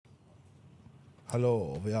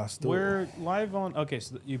Hello, we are still. We're live on. Okay,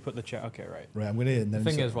 so you put the chat. Okay, right. Right, I'm gonna. The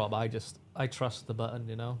thing is, Rob, I trust the button.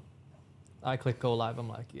 You know, I click go live. I'm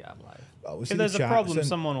like, yeah, I'm live. Oh, If there's a problem,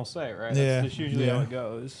 someone will say it, right? Yeah, That's usually how it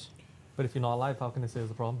goes. But if you're not live, how can they say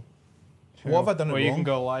there's a problem? What have I done it Or wrong? you can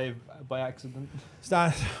go live by accident.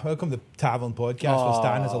 Stan, welcome to Tavern podcast. Where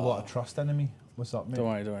Stan has a lot of trust in me. What's up, mate? Don't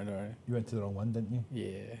worry. You went to the wrong one, didn't you?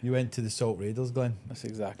 Yeah, You went to the Salt Raiders, Glen. that's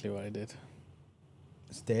exactly what I did.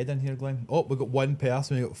 It's dead in here, Glen. Oh, we got one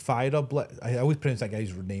person. We got Fira. I always pronounce that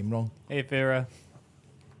guy's name wrong. Hey, Fira.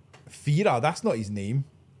 Fira, that's not his name,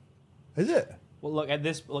 is it? Well, look at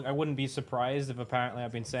this. Look, I wouldn't be surprised if apparently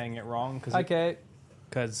I've been saying it wrong Okay.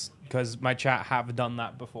 because my chat have done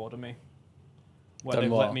that before to me. Where Done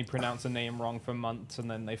they've what? let me pronounce a name wrong for months,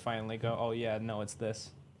 and then they finally go, "Oh yeah, no, it's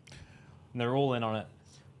this." And they're all in on it.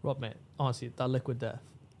 Rob, mate, honestly, that liquid death,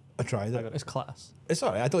 I tried it. it's class. It's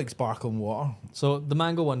alright. I don't like sparkling water. So the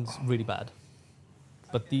mango one's really bad,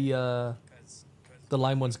 but the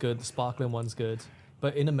lime one's good. The sparkling one's good.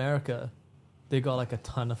 But in America, they got like a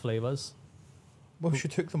ton of flavors. Well, she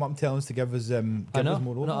took them up and tell us to give us I know. us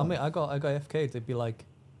more. No, I overlap. mean, I got FK. They'd be like,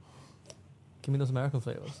 "Give me those American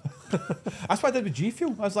flavors." That's what I did with G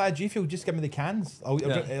Fuel. I was like, G Fuel, just give me the cans. I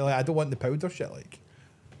don't want the powder shit. Like,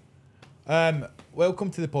 welcome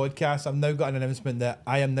to the podcast. I've now got an announcement that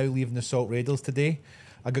I am now leaving the Salt Raiders today.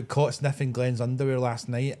 I got caught sniffing Glen's underwear last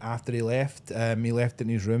night after he left. He left it in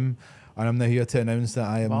his room, and I'm now here to announce that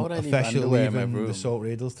I am Why would I leave officially underwear in my leaving the room? Salt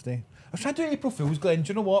Raiders today. I was trying to do April Fool's, Glen. Do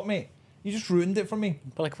you know what, mate? You just ruined it for me.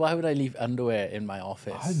 But like, why would I leave underwear in my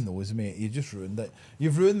office? Who knows, mate? You just ruined it.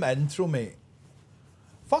 You've ruined my intro, mate.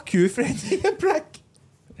 Fuck you, Freddie, you prick.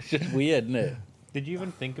 It's just weird, isn't it? Did you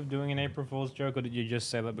even think of doing an April Fool's joke, or did you just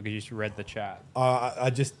say that because you just read the chat?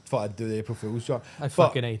 I just thought I'd do the April Fool's joke. I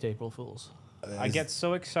fucking hate April Fools. I get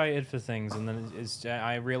so excited for things, and then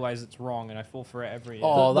I realize it's wrong, and I fall for it every year.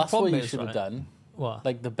 Oh, The that's what problem you is, should have right? done. What?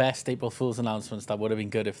 Like the best April Fool's announcements that would have been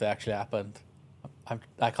good if they actually happened.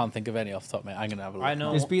 I can't think of any off the top, mate. I'm gonna have a look. I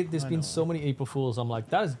know. There's been so many April Fools. I'm like,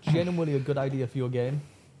 that is genuinely a good idea for your game.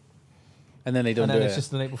 And then they don't And do then it. it's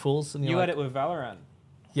just an April Fools. And You you're had like, it with Valorant.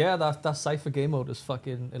 yeah, that Cypher game mode is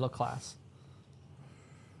fucking, it look class.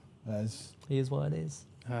 As Here's what it is.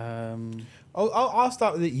 I'll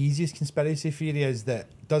start with the easiest conspiracy theory is that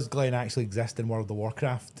does Glen actually exist in World of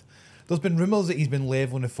Warcraft? There's been rumours that he's been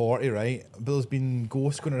leveling to 40, right? But there's been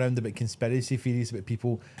ghosts going around about conspiracy theories about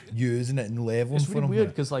people using it and leveling It's for really him. weird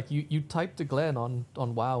because like you type to Glen on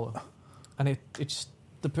WoW, and it's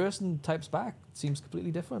the person types back seems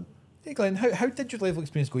completely different. Hey Glen, how did your level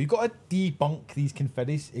experience go? You got to debunk these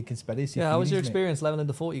conspiracy theories. Yeah, how was your mate. experience leveling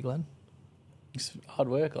to 40, Glen? It's hard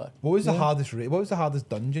work, like. What was the Yeah. hardest What was the hardest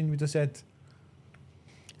dungeon you would have said?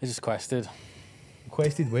 It's just quested.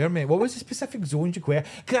 Quested where, mate? What was the specific zones you quest?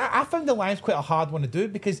 Because I found the Alliance quite a hard one to do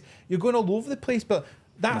because you're going all over the place. But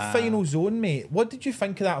that Nah. final zone, mate, what did you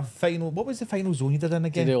think of that final? What was the final zone you did in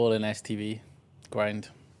again? Did it all in STV. Grind.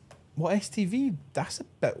 What, STV? That's a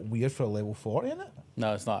bit weird for a level 40, isn't it?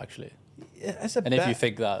 No, it's not actually. It's a And bit. if you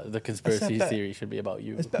think that, the conspiracy bit- theory should be about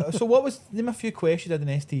you. It's so what was, name a few quests you did in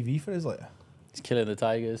STV for us, like? It's killing the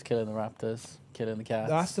tigers, killing the raptors, killing the cats.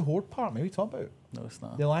 That's the horde part, mate. We talk about. No, it's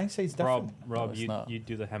not. The Alliance side's different. Rob, it's you not.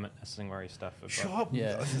 do the Hemet Singwary stuff. but- Shut up.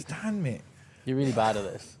 Yeah. Understand, mate. You're really bad at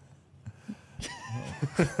this.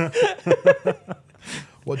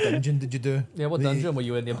 What dungeon did you do? Yeah, what The- dungeon were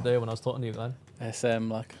you in the other day when I was talking to you, Glen? SM,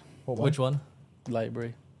 like, What one? Which one?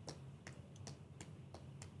 library.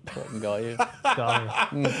 Fucking got you.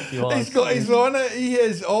 Got me. You are. He's on it. He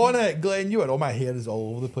is on it, Glen. You are. All my hair is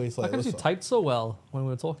all over the place. How Like come you this. typed so well when we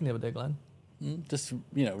were talking the other day, Glen? Just,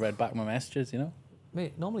 read back my messages,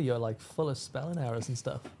 Mate, normally you're like full of spelling errors and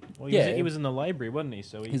stuff. Well, Yeah. he was in the library, wasn't he?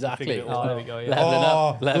 So he Exactly. figured it all Oh, there out. we go. Yeah. Leveling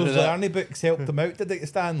up, leveling those up. learning books helped him out, did they,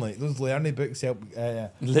 Stanley? Those learning books helped.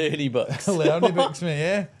 Learny books. Learning books, mate.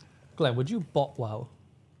 Yeah. Glen, would you bot WoW?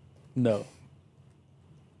 No.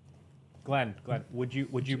 Glen, would you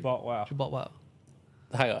bot WoW? Would you bot WoW?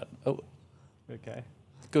 Hang on. Oh, Okay,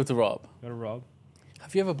 go to Rob. go to Rob.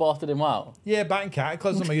 Have you ever bought it in WoW? Yeah, back in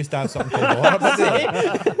Cataclysm, I used to have something called Honor.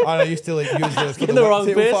 And I used to like use it for You're the the wrong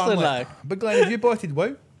work table person, farm, like. But Glenn, have you botted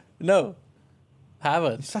WoW? No. You're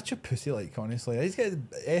Haven't. such a pussy, like, honestly. I just get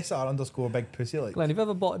SR _ big pussy, like. Glen, have you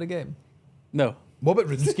ever botted a game? No. What about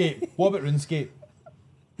RuneScape? What about RuneScape?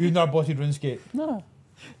 You've never botted RuneScape. No.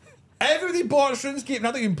 Everybody bought RuneScape, now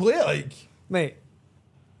they can play it, like. Mate,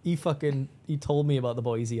 he told me about the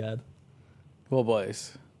boys he had. What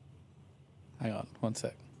boys? Hang on, 1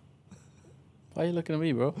 sec. Why are you looking at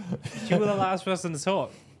me, bro? You were the last person to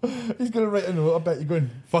talk. He's going to write a note, I bet you're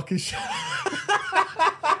going, fucking shit.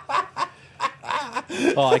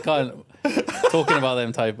 Oh, I can't. Talking about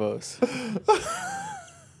them typos.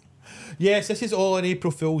 Yes, this is all an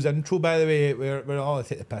April Fool's intro, by the way. We're all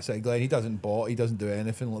take the piss out of Glen. He doesn't bot. He doesn't do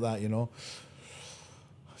anything like that, you know.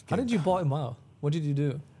 How did you bot him out? What did you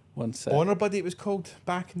do? One sec. Honor Buddy, it was called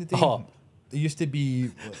back in the day. Oh. It used to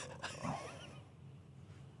be.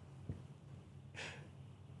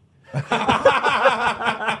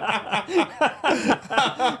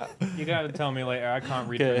 You gotta tell me later. I can't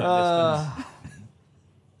read Okay. from a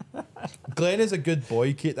distance. Glen is a good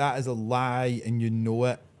boy, Kate. That is a lie, and you know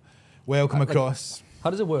it. Welcome Like- across. How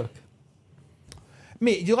does it work?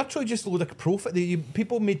 Mate, you literally just load a profile.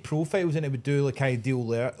 People made profiles and it would do like ideal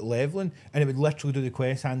leveling, and it would literally do the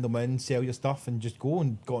quest, hand them in, sell your stuff, and just go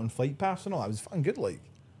and got on flight pass and all. That was fucking good, like.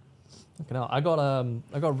 Okay, now I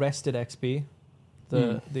got Rested XP,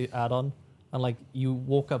 the add-on, and like you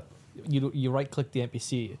walk up, you right click the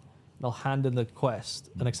NPC, and I'll hand in the quest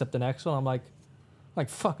and accept the next one. I'm like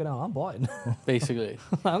fucking hell, I'm buying. Basically.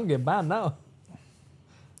 I'm getting banned now.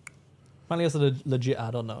 Apparently, it's a legit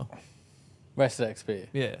add-on now. Rested XP.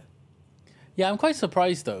 Yeah. Yeah, I'm quite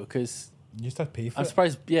surprised though, because You just have to pay for I'm it.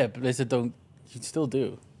 surprised. Yeah, Blizzard don't. You still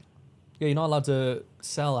do. Yeah, you're not allowed to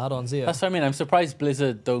sell add-ons here. That's what I mean. I'm surprised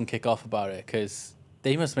Blizzard don't kick off about it, because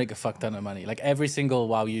they must make a fuck ton of money. Like every single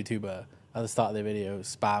WoW YouTuber at the start of their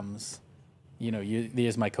videos spams,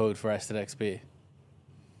 here's my code for Rested XP.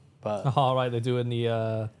 But Oh, right, they're doing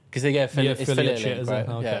the because they get the it's affiliate shit, link, isn't right?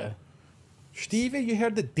 it? Okay. Yeah. Stevie, you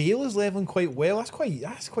heard that Dale is leveling quite well.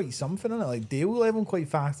 That's quite something, isn't it? Like Dale leveling quite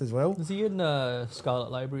fast as well. Is he in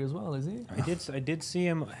Scarlet Library as well? Is he? I did see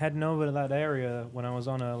him heading over to that area when I was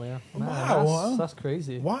on earlier. Man, Wow, that's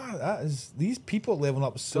crazy. Wow, that is these people are leveling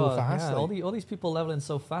up so God, fast. yeah, Like, all these people leveling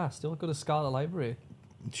so fast. They all go to Scarlet Library.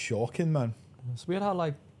 shocking, man. It's weird how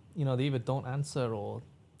they either don't answer or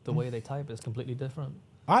the way they type is completely different.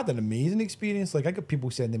 I had an amazing experience. Like I got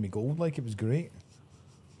people sending me gold, like it was great.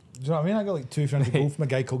 Do you know what I mean? I got like 200 gold from a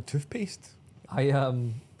guy called Toothpaste. I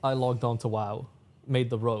logged on to WoW, made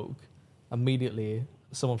the rogue. Immediately,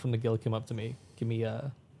 someone from the guild came up to me, give me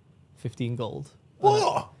 15 gold.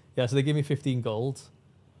 What? Yeah, so they gave me 15 gold,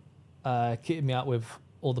 kitted me out with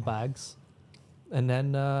all the bags, and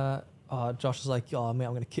then Josh was like, "Oh mate,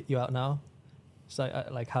 I'm gonna kit you out now." So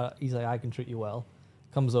he's like, "I can treat you well."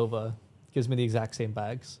 Comes over, gives me the exact same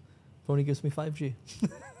bags, but only gives me 5G.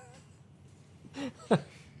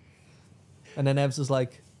 And then Evs was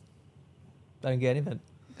like, "I didn't get anything."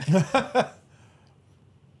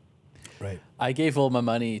 Right. I gave all my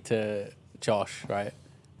money to Josh, right?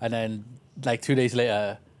 And then like 2 days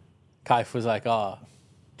later, Kaif was like, "Oh,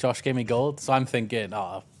 Josh gave me gold." So I'm thinking,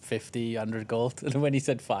 50, 100 gold. And when he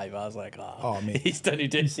said 5, I was like, Oh, mate. he's done. He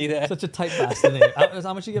didn't see that. Such a tight bastard, isn't he?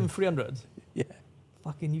 How much you give him? 300. Yeah.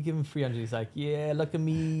 Fucking, you give him 300. He's like, "Yeah, look at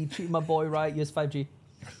me, treating my boy right. Here's 5G."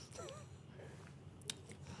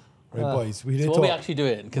 Right, boys. We need So to what are we talk. actually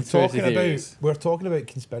doing? We're Conspiracy talking theories. about. We're talking about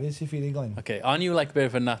conspiracy theory, Glenn. Okay, aren't you like a bit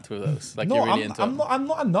of a nut with those? Like No, you're really I'm, into I'm them? not. I'm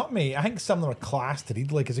not a nut, mate. I think some of them are class to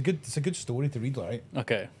read. Like it's a good story to read, right?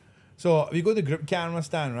 Okay. So if you go to the group camera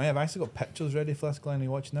stand, right? I've actually got pictures ready for this, Glenn. Are you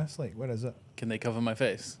watching this? Like, where is it? Can they cover my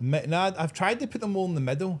face? Nah, I've tried to put them all in the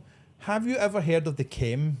middle. Have you ever heard of the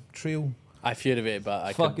chem trail? I've heard of it, but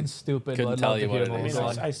I Fucking couldn't. stupid. couldn't I'd tell love you to what hear it more I is. mean,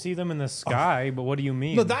 on. I see them in the sky, but what do you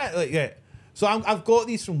mean? No, that like yeah. So I've got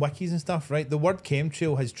these from wikis and stuff, right? The word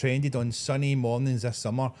chemtrail has trended on sunny mornings this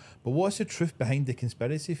summer, but what's the truth behind the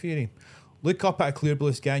conspiracy theory? Look up at a clear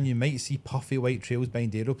blue sky and you might see puffy white trails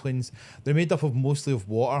behind aeroplanes. They're made up of mostly of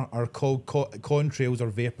water, are called contrails or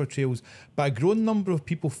vapour trails, but a growing number of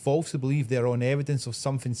people falsely believe they are on evidence of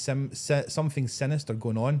something sinister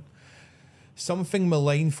going on. Something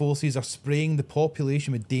malign forces are spraying the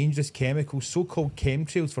population with dangerous chemicals, so-called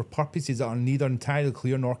chemtrails, for purposes that are neither entirely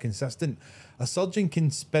clear nor consistent. A surge in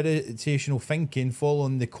conspirational thinking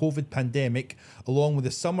following the COVID pandemic, along with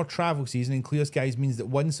the summer travel season and clear skies, means that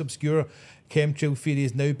once obscure chemtrail theory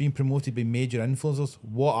is now being promoted by major influencers.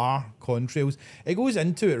 What are contrails? It goes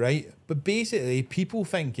into it, right? But basically, people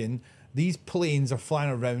thinking these planes are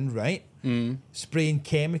flying around, right? Spraying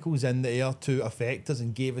chemicals in the air to affect us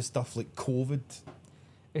and gave us stuff like COVID.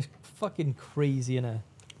 It's fucking crazy, innit?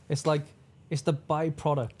 It's like, it's the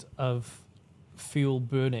byproduct of fuel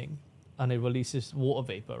burning and it releases water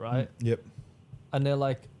vapor, right? Yep. And they're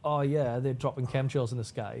like, "Oh yeah, they're dropping chemtrails in the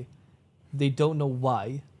sky." They don't know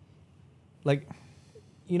why. Like,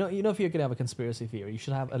 you know, if you're gonna have a conspiracy theory, you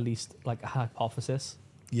should have at least like a hypothesis.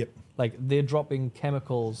 Yep. Like they're dropping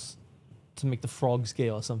chemicals to make the frogs gay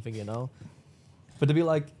or something, you know? But to be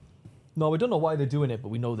like, "No, we don't know why they're doing it, but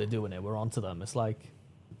we know they're doing it. We're onto them." It's like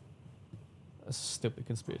a stupid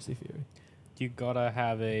conspiracy theory. You gotta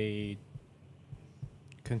have a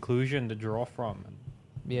conclusion to draw from. And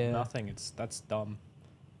Yeah. nothing. That's dumb.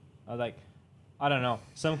 I don't know.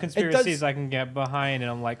 Some conspiracies I can get behind, and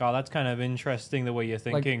I'm like, oh, that's kind of interesting the way you're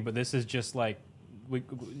thinking. But this is just like,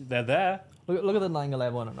 they're there. Look at the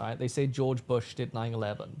 9/11 one, right? They say George Bush did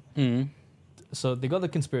 9/11. Mm. So they got the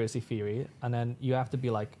conspiracy theory, and then you have to be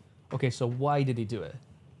like, okay, so why did he do it?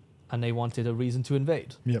 And they wanted a reason to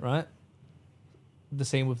invade, Yep. right? The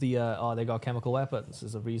same with the they got chemical weapons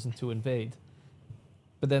is a reason to invade.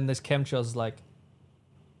 But then this chemtrails like,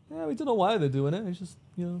 yeah, we don't know why they're doing it. It's just,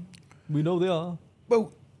 we know they are.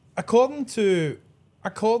 Well, according to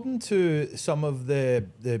some of the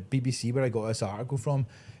BBC where I got this article from,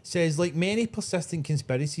 says like many persistent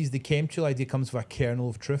conspiracies, the chemtrail idea comes from a kernel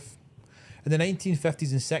of truth. In the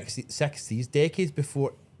 1950s and 60s, decades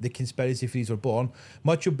before the conspiracy theories were born,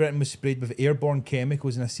 much of Britain was sprayed with airborne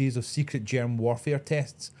chemicals in a series of secret germ warfare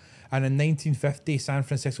tests. And in 1950, San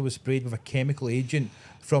Francisco was sprayed with a chemical agent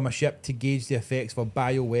from a ship to gauge the effects of a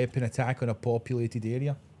bioweapon attack on a populated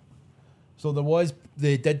area. So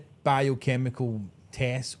they did biochemical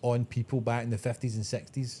tests on people back in the 50s and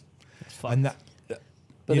 60s. It's fucked. And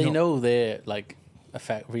But they know they're like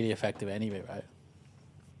really effective anyway, right?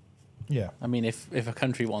 Yeah. I mean, if a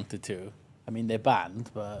country wanted to, I mean, they're banned,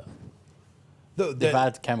 but they've The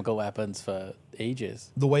had chemical weapons for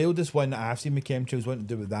ages. wildest one that I've seen with chemtrails wanting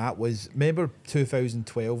to do with that was, remember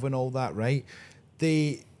 2012 and all that, right?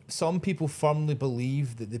 Some people firmly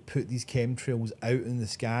believe that they put these chemtrails out in the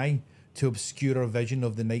sky to obscure our vision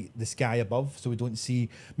of the sky above, so we don't see.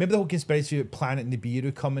 Remember the whole conspiracy about Planet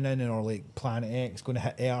Nibiru coming in, or like Planet X going to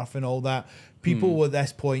hit Earth and all that. People at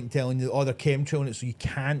this point telling you, oh, they're chemtrailing it so you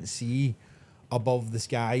can't see above the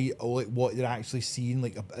sky, or like what they're actually seeing.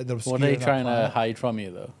 Like they're What are they trying to planet. hide from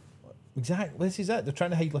you, though? Exactly, this is it. They're trying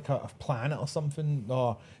to hide like a planet or something,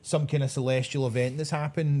 or some kind of celestial event that's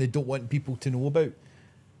happened. They don't want people to know about.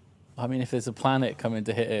 I mean, if there's a planet coming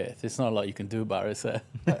to hit Earth, there's not a lot you can do about it, is there?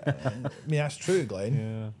 I mean, that's true,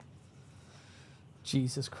 Glenn. Yeah.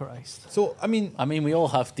 Jesus Christ. So, I mean, we all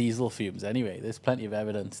have diesel fumes anyway. There's plenty of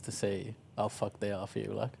evidence to say how fucked they are for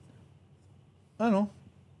you, like. I don't know.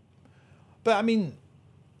 But I mean,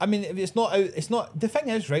 if it's not out, it's not. The thing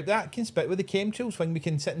is, right? That with the chemtrails thing, we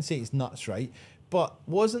can sit and say it's nuts, right? But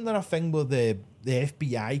wasn't there a thing where the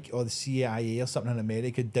FBI or the CIA or something in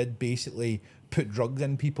America did basically put drugs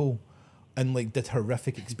in people and like did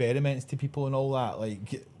horrific experiments to people and all that,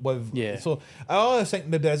 like with So I always think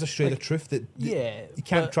maybe there's a shred of truth that you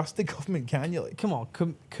can't trust the government, can you? Like, Come on,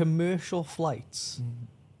 commercial flights,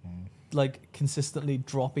 like consistently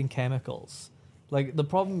dropping chemicals. Like the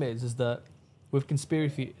problem is that with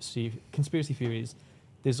conspiracy theories,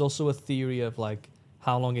 there's also a theory of like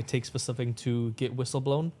how long it takes for something to get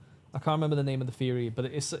whistleblown. I can't remember the name of the theory, but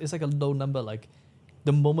it's like a low number. Like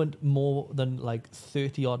the moment more than like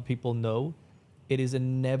 30 odd people know, it is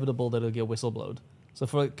inevitable that it'll get whistleblowed. So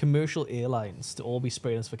for like, commercial airlines to all be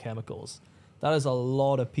spraying us for chemicals, that is a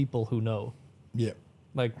lot of people who know. yeah.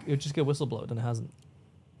 Like it would just get whistleblowed, and it hasn't.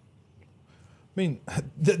 I mean,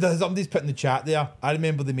 somebody's put in the chat there. I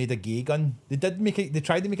remember they made a gay gun. They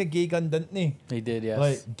tried to make a gay gun, didn't they? They did, yes.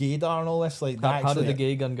 Like gaydar and all this. Like How did the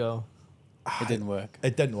gay gun go? It didn't work.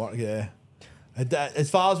 It didn't work. Yeah. As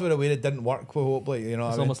far as we're aware, it didn't work. We hope, like, you know.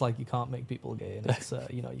 It's what I mean? almost like you can't make people gay, and it's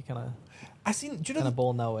you kind of I seen. Do you know? kind of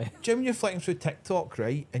born that way. Do you know when you're flicking through TikTok,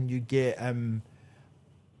 right, and you get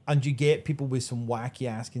people with some wacky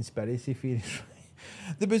ass conspiracy theories.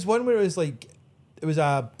 Right? There was one where it was like, it was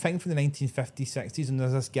a thing from the 1950s, 60s, and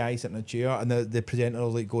there's this guy sitting in a chair, and the presenter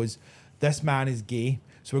like goes, "This man is gay,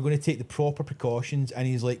 so we're going to take the proper precautions," and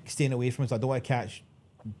he's like staying away from us. I don't want to catch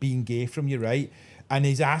being gay from you, right? And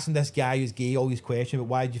he's asking this guy who's gay all these questions, but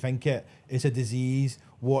why do you think it? It's a disease.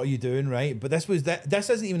 What are you doing, right? But this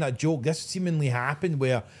isn't even a joke. This seemingly happened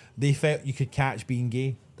where they felt you could catch being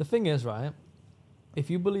gay. The thing is, right? If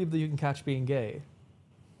you believe that you can catch being gay,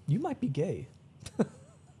 you might be gay.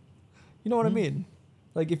 You know what I mean?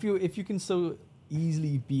 Like if you can so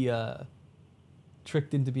easily be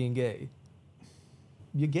tricked into being gay,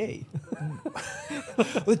 you're gay.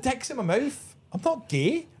 The dick's in my mouth. I'm not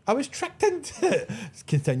gay. I was tricked into it.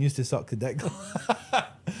 Continues to suck the dick.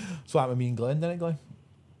 So that with me and Glen, didn't it, Glen?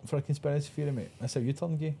 For a conspiracy theory, mate. That's how you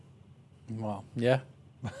turn gay. Well, yeah.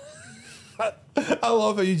 I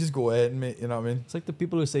love how you just go ahead, mate. You know what I mean? It's like the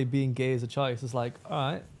people who say being gay is a choice. It's like,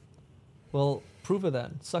 all right, well, prove it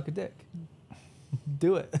then. Suck a dick.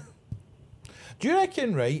 Do it. Do you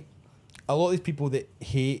reckon, right? A lot of these people that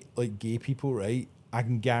hate like gay people, right? I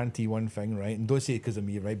can guarantee one thing, right? And don't say it because of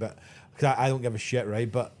me, right? But because I don't give a shit, right?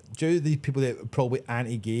 But do these people that are probably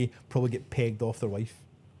anti-gay probably get pegged off their wife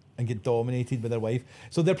and get dominated by their wife.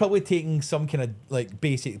 So they're probably taking some kind of like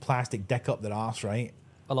basic plastic dick up their arse, right?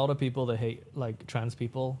 A lot of people that hate like trans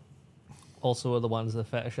people also are the ones that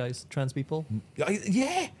fetishize trans people.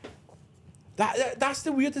 Yeah. That's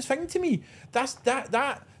the weirdest thing to me. That's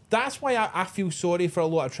why I feel sorry for a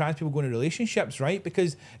lot of trans people going to relationships, right?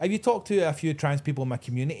 Because if you talk to a few trans people in my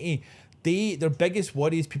community, their biggest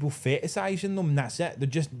worry is people fetishizing them, and that's it.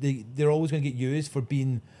 They're always going to get used for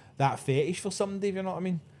being that fetish for somebody, if you know what I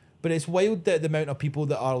mean. But it's wild that the amount of people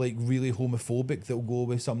that are like really homophobic that will go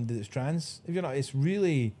with somebody that's trans. If you know, it's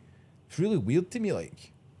really weird to me.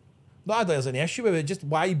 Like, not that there's an issue with it, just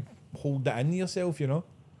why hold that in yourself, you know?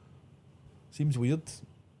 Seems weird.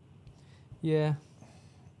 Yeah.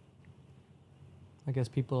 I guess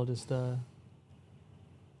people are just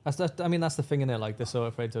that's the thing in it, like they're so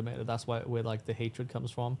afraid to admit it. That's where like the hatred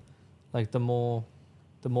comes from. Like the more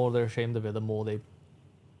they're ashamed of it, the more they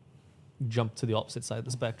jump to the opposite side of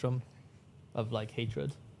the spectrum of like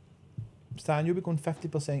hatred. Stan, you'll be going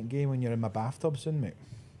 50% gay when you're in my bathtub soon, mate.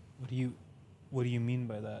 What do you mean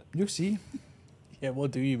by that? You'll see. Yeah,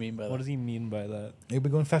 what do you mean by that? What does he mean by that? You'll be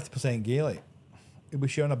going 50% gay, like. You'll be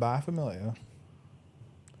sharing a bath with me, like, yeah.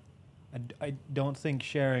 I don't think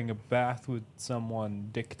sharing a bath with someone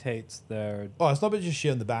dictates their... Oh, it's not about just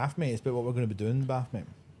sharing the bath, mate. It's about what we're going to be doing in the bath, mate.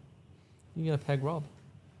 You're gonna peg Rob.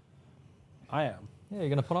 I am. Yeah, you're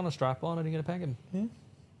gonna put on a strap on and you're gonna peg him. Yeah.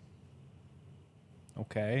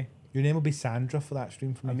 Okay. Your name will be Sandra for that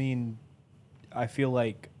stream for me. I mean, I feel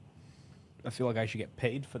like I should get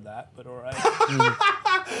paid for that, but all right.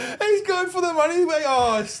 He's going for the money, mate.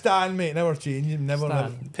 Oh, Stan, mate. Never change. Never.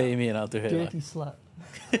 Stan. Pay me and I'll do it. Dirty slut.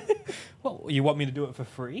 Well, you want me to do it for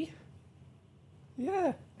free?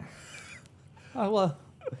 Yeah. Well,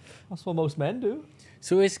 that's what most men do.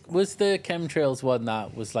 So was the chemtrails one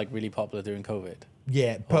that was like really popular during COVID?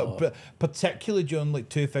 Yeah, particularly during like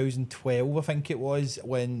 2012, I think it was,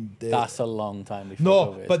 when that's a long time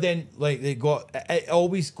before COVID. But then like it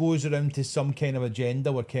always goes around to some kind of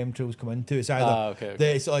agenda where chemtrails come into. It's either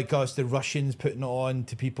it's like it's the Russians putting it on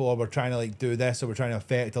to people, or we're trying to like do this, or we're trying to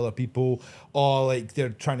affect other people, or like they're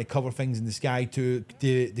trying to cover things in the sky to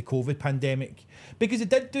the COVID pandemic. Because they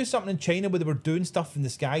did do something in China where they were doing stuff in the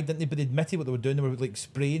sky, didn't they? But they admitted what they were doing. They were like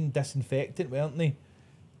spraying disinfectant, weren't they?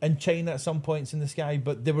 In China at some points in the sky,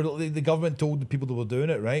 but the government told the people that were doing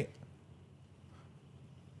it, right?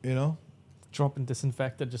 You know? Dropping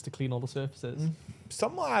disinfectant just to clean all the surfaces.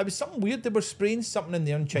 It was something weird. They were spraying something in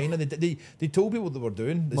there in China. They told people what they were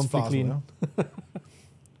doing. Monthly clean.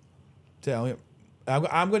 Tell you.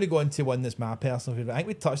 I'm going to go into one that's my personal favourite. I think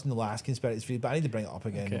we touched on the last conspiracy theory, but I need to bring it up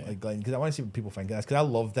again, like Glen, because I want to see what people think of this, because I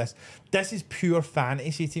love this. This is pure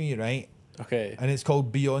fantasy to me, right? Okay. And it's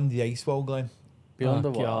called Beyond the Ice Wall, Glen. Beyond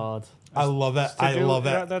the God. I love it. I love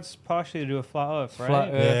it. That's partially to do with flat Earth, right?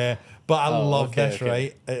 Flat Earth. Yeah, but I love this,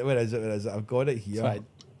 okay. right? Where is it? I've got it here.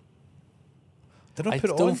 So I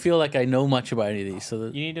don't feel like I know much about any of these,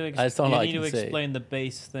 so You need to, explain the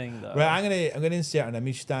base thing, though. Right, I'm gonna insert an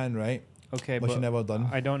image, Stan, right? Okay, Which but you've never done.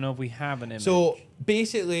 I don't know if we have an image. So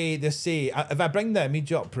basically, they say if I bring the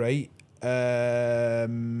image up, right?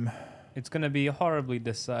 It's gonna be horribly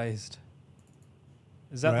disguised.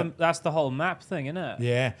 Is that that's the whole map thing, isn't it?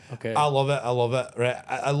 Yeah. Okay. I love it. Right.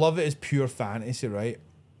 I love it as pure fantasy, right?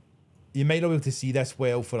 You might not be able to see this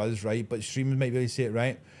well for us, right? But streamers might be able to see it,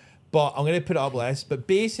 right? But I'm gonna put it up less. But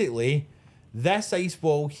basically, this ice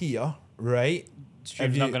wall here, right?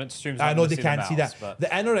 Stream's not gonna I know they see can't the see mouse, that. but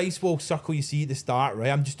The inner ice wall circle you see at the start,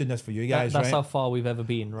 right? I'm just doing this for you guys, That's right? how far we've ever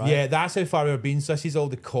been, right? Yeah, that's how far we've been. So this is all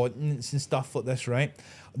the continents and stuff like this, right?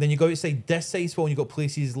 And then you go outside this ice wall and you got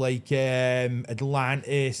places like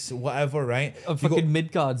Atlantis, whatever, right? Fucking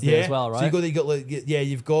Midgard's there as well, right? So you got like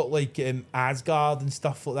you've got like Asgard and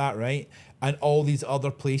stuff like that, right? And all these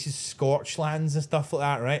other places, Scorch lands and stuff like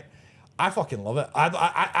that, right? I fucking love it.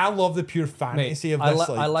 I love the pure fantasy of this.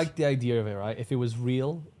 I like the idea of it, right? If it was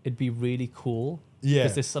real, it'd be really cool. Yeah.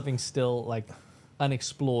 Because there's something still like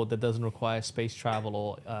unexplored that doesn't require space travel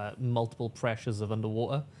or multiple pressures of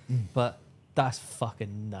underwater. But that's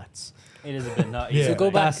fucking nuts. it is a bit nutty. Yeah. So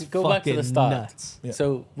go back to the fucking start. nuts. Yeah.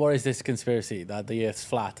 So what is this conspiracy that the Earth's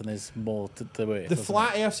flat and there's more to the Earth? The isn't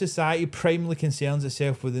Flat Earth Society primarily concerns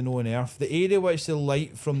itself with the known Earth, the area which the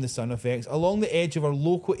light from the sun affects. Along the edge of our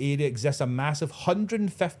local area exists a massive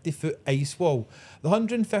 150-foot ice wall. The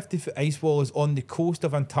 150-foot ice wall is on the coast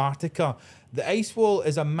of Antarctica. The ice wall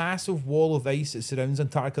is a massive wall of ice that surrounds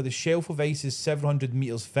Antarctica. The shelf of ice is several hundred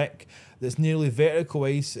metres thick. There's nearly vertical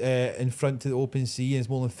ice in front to the open sea and is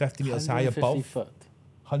more than 50 metres high 150 above. foot.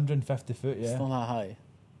 150 foot, It's yeah. not that high.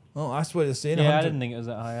 Oh, that's what it's saying. Yeah, I 100 didn't think it was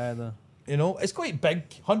that high either. You know, it's quite big.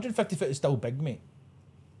 150 foot is still big, mate.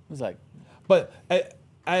 was like, But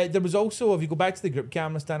there was also, if you go back to the group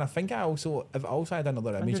camera stand, I think I've also had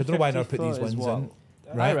another image. I don't know why I never put these 150 ones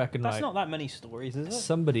foot in. as I reckon That's not that many stories, is it?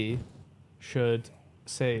 somebody should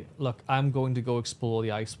say, look, I'm going to go explore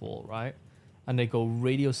the ice wall, right? And they go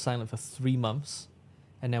radio silent for 3 months.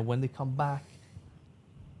 And then when they come back,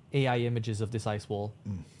 AI images of this ice wall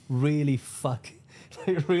really fuck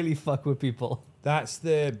with people. That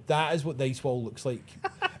is what the ice wall looks like.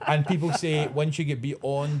 And people say once you get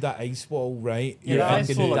beyond that ice wall, right? Yeah, you're the ice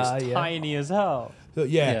into wall the- looks tiny as hell. So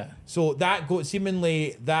yeah. Yeah. So that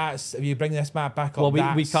seemingly that's if you bring this map back up. Well, we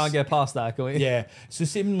that's- can't get past that, can we? Yeah. So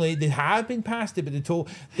seemingly they have been past it, but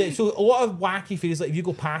so a lot of wacky theories like if you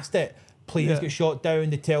go past it, planes get shot down.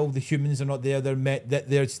 They tell the humans are not there.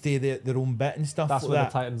 They're stay there at their own bit and stuff. That's like where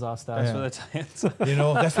that. the Titans are, Stan. That's where the Titans are. You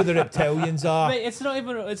know, that's where the reptilians are. Mate, it's not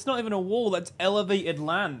even a wall. That's elevated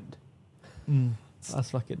land.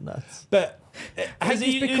 That's fucking nuts. But I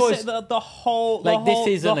think You it's because say the whole like the whole,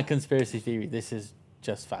 this isn't the- a conspiracy theory. This is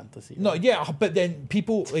just fantasy. no, yeah, but then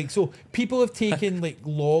people people have taken like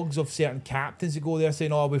logs of certain captains that go there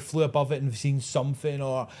saying, "Oh, we flew above it and we've seen something,"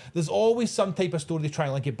 or there's always some type of story they try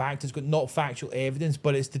and link it back to. It's got not factual evidence,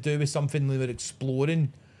 but it's to do with something they were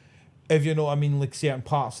exploring. If you know what I mean, like certain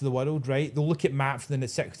parts of the world, right? They'll look at maps and then at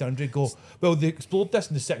 1600 go, well, they explored this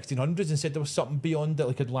in the 1600s and said there was something beyond it,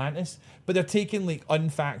 like Atlantis. But they're taking like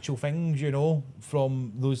unfactual things, you know,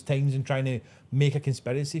 from those times and trying to make a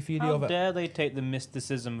conspiracy theory How of it. dare they take the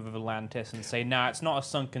mysticism of Atlantis and say, nah, it's not a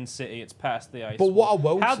sunken city, it's past the ice But what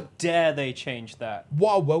wall. I will How say- dare they change that?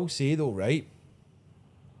 What I will say though, right?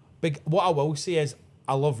 What I will say is,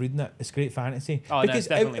 I love reading it. It's great fantasy. Oh, no, because it's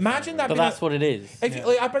definitely imagine fun, that. But being that's what it is. If you,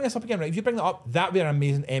 like, I bring this up again, right? If you bring that up, that'd be an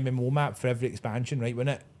amazing MMO map for every expansion, right?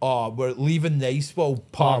 Wouldn't it? Oh, we're leaving the ice wall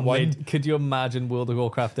part one. Mate, could you imagine World of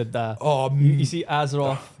Warcraft did that? Oh, You see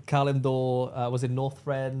Azeroth, Kalimdor, was it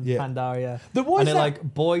Northrend, Yeah. Pandaria? There was and they're that-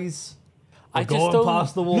 like, boys, I we're just going don't-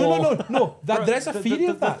 past the wall. No. There's a theory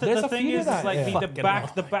of that. There's the a thing theory is, of that. it's like yeah.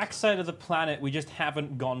 the backside of the planet we just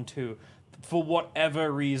haven't gone to for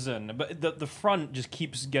whatever reason. But the front just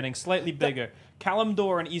keeps getting slightly bigger.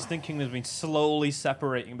 Kalimdor and Eastern Kingdom have been slowly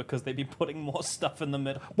separating because they've been putting more stuff in the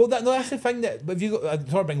middle. Well, that's the thing that if you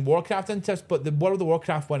sort of bring Warcraft into this, but the World of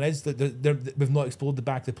Warcraft one is that we've not explored the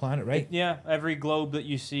back of the planet, right? Yeah, every globe that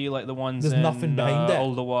you see, like the ones There's in nothing behind it.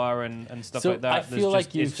 Ulduar and stuff So like that. I there's feel like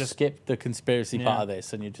just- you've it's just skipped the conspiracy Yeah. part of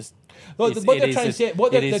this, and you just. Well, it's- what it they're is trying to a- say,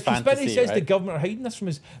 what it the is conspiracy fantasy, says the right? government are hiding this from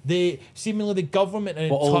us. They seemingly the government are in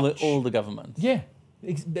Well, touch. all the government. Yeah.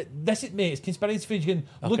 This is mate. It's conspiracy theories. You can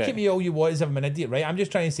look Okay. at me all you want as if I'm an idiot, right? I'm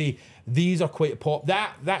just trying to say these are quite pop. The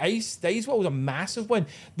ice wall was a massive one.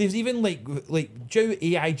 There's even like due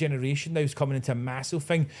AI generation now is coming into a massive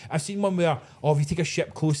thing. I've seen one where if you take a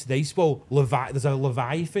ship close to the ice wall, there's a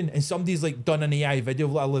leviathan, and somebody's like done an AI video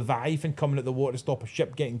of like a leviathan coming at the water to stop a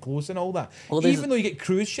ship getting close and all that. Well, there's- even though you get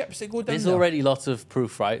cruise ships that go down There's there. already lots of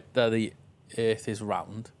proof, right, that the Earth is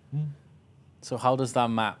round. So how does that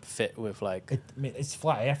map fit with like It's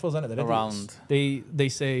flat earthers, isn't it? They're idiots. around? They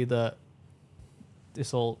say that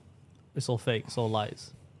it's all fake, it's all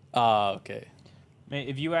lies. Ah, okay. Mate,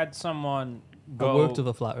 if you had someone I go, worked with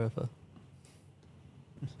a flat earther.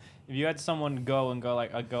 if you had someone go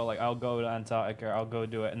I'll go to Antarctica, I'll go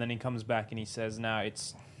do it, and then he comes back and he says, "Nah,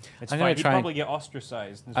 it's I'm fine." gonna He'd try and- probably get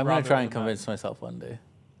ostracized. It's I'm gonna rather try and than that. convince myself one day.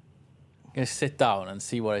 I'm gonna sit down and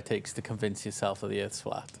see what it takes to convince yourself that the Earth's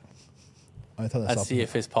flat, I tell this and up. see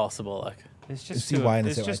if it's possible. Like It's just see too, why in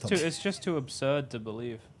the it's same just items. too, it's just too absurd to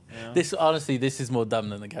believe. You know? this, honestly, this is more dumb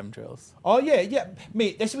than the chemtrails. Oh yeah,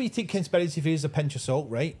 mate. This is where you take conspiracy theories with a pinch of salt,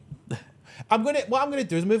 right? What I'm gonna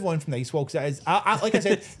do is move on from the ice wall because it is, like I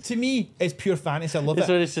said, to me, it's pure fantasy. I love This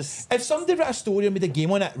it. one is just If somebody wrote a story and made a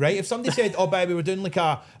game on it, right? If somebody said, "Oh, baby, we're doing like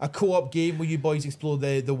a co-op game where you boys explore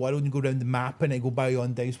the world and go around the map and then go by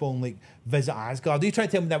on the ice wall and like visit Asgard," are you trying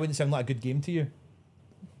to tell me that wouldn't sound like a good game to you?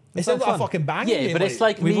 It sounds sounds like a fun. fucking bang. yeah, game, but it's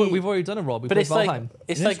like me. We've already done it, Rob. but it's like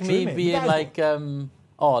it's That's like true, me mate. being Guys,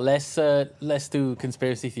 like, let's do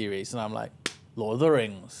conspiracy theories, and I'm like, Lord of the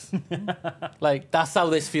Rings. Like that's how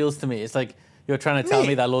this feels to me. It's like you're trying to tell Mate.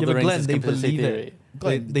 me that Lord of the Rings is conspiracy theory.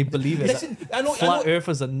 They believe it. Listen, I know, Flat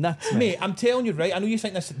earthers are nuts, mate, I'm telling you, right? I know you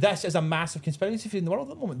think this is a massive conspiracy theory in the world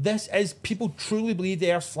at the moment. This is people truly believe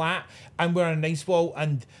the Earth's flat and we're on a ice wall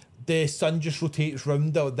and the sun just rotates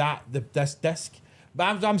round this disc.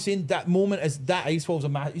 But I'm saying that moment is that ice wall's a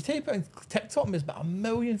massive. You type it on TikTok, and there's about 1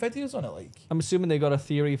 million videos on it. Like I'm assuming they got a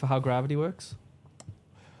theory for how gravity works.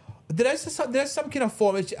 there's some kind of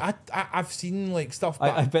form. I've seen like stuff.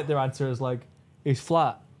 But I bet their answer is like, it's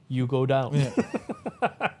flat, you go down.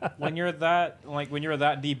 Yeah. when you're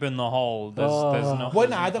that deep in the hole, there's no.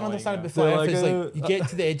 One I don't understand about They're flat Earth is like, like you get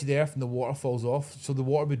to the edge of the Earth and the water falls off, so the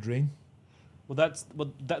water would drain. Well,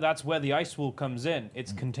 that's where the ice wall comes in.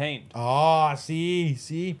 It's contained. Ah,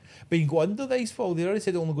 see. But you can go under the ice fall. They already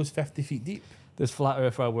said it only goes 50 feet deep. This flat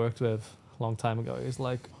earther I worked with a long time ago is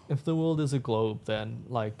like, if the world is a globe, then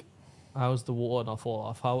like, how's the water not fall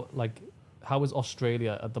off? How is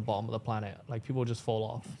Australia at the bottom of the planet? Like, people just fall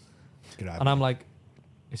off. Gravity. And I'm like,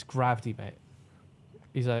 it's gravity, mate.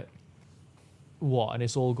 He's like, what? And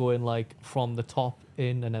it's all going like from the top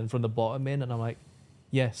in and then from the bottom in. And I'm like,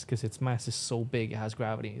 yes, because its mass is so big, it has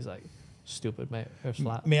gravity. He's like, stupid, mate. Earth's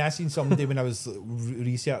flat. I seen somebody when I was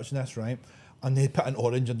researching this, right? And they put an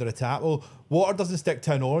orange under a tap. Well, water doesn't stick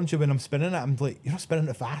to an orange when I'm spinning it. I'm like, you're not spinning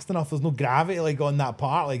it fast enough. There's no gravity like on that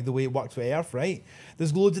part, like the way it works with Earth, right?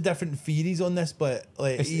 There's loads of different theories on this, but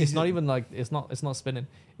like It's not even like it's not spinning.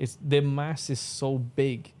 It's the mass is so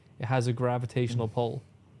big, it has a gravitational pull.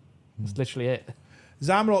 It's literally it.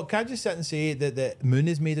 Zamrock, can I just sit and say that the moon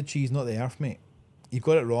is made of cheese, not the Earth, mate? You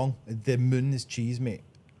got it wrong. The moon is cheese, mate.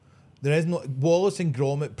 There is no Wallace and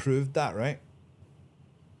Gromit proved that, right?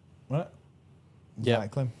 Right? Yeah.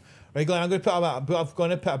 Exactly. Right, Glenn, I'm going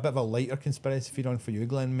to put a bit of a lighter conspiracy feed on for you,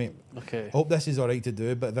 Glenn, mate. Okay. I hope this is all right to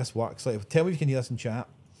do, but if this works, like, tell me if you can hear this in chat.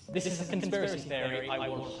 This is a conspiracy theory. I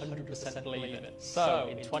 100% believe it. So,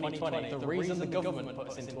 in 2020, the reason the government put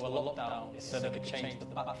us into a lockdown is so they could change the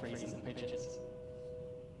batteries in the pigeons.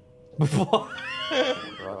 What?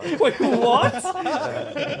 Wait, what?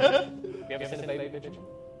 Have you ever seen a baby pigeon?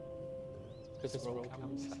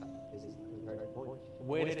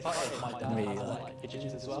 Weirdest part is my dad has like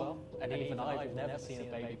pigeons as well, and even I've never seen a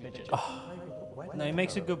baby pigeon. No, he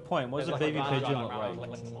makes a good point. What does a baby pigeon look like?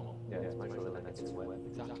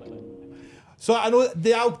 Exactly. So I know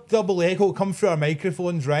the double echo come through our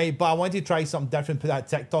microphones, right? But I wanted to try something different, put that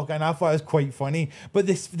TikTok, and I thought it was quite funny. But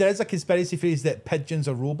there is a conspiracy theory that pigeons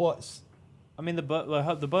are robots. I mean, the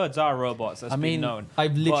birds are robots. That's been known.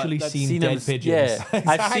 I've literally But seen dead pigeons. Yeah,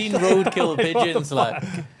 I've seen roadkill pigeons. Like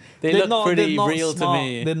they They're look not- pretty they're not real smart- to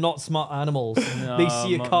me. They're not smart animals. No, They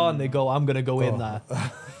see a car and they go, I'm going to go in there.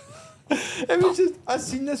 It was just, I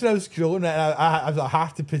seen this when I was scrolling, right, and I was like, I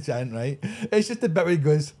have to put it in, right? It's just the bit where he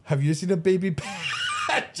goes, have you seen a baby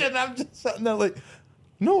pigeon? I'm just sitting there like,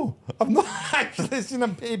 no, I've not actually seen a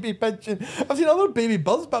baby pigeon. I've seen other baby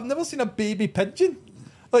birds, but I've never seen a baby pigeon.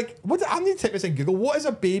 Like, I need to type this in Google. What does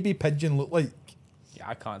a baby pigeon look like? Yeah,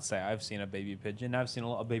 I can't say I've seen a baby pigeon. I've seen a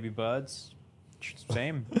lot of baby birds.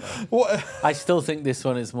 Same. What? I still think this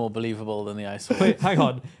one is more believable than the ice wall. Wait, hang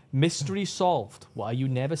on. Mystery solved. Why you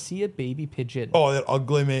never see a baby pigeon. Oh, they're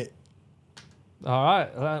ugly, mate. All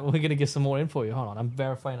right, we're going to get some more info. Hold on. I'm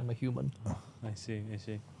verifying I'm a human. I see.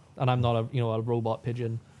 And I'm not a robot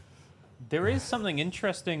pigeon. There is something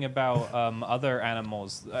interesting about other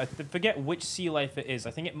animals. I forget which sea life it is.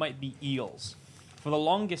 I think it might be eels. For the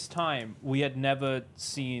longest time, we had never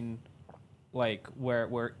seen like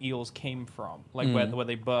where eels came from, like where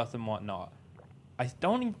they birth and whatnot. I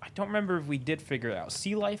don't remember if we did figure it out.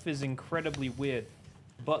 Sea life is incredibly weird,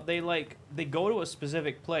 but they go to a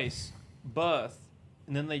specific place, birth,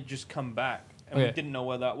 and then they just come back, and we Okay. didn't know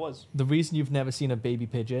where that was. The reason you've never seen a baby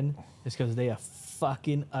pigeon is because they are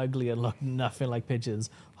fucking ugly and look nothing like pigeons.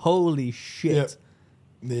 Holy shit.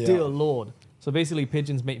 Yeah. Dear Lord. So basically,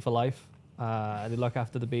 pigeons mate for life. They look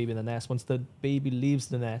after the baby in the nest. Once the baby leaves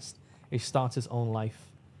the nest, it starts its own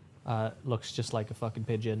life. Looks just like a fucking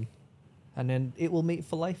pigeon. And then it will mate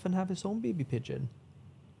for life and have its own baby pigeon.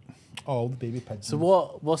 Oh, the baby pigeons. So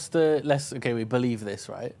what's okay, we believe this,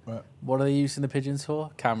 right? Right. What are they using the pigeons for?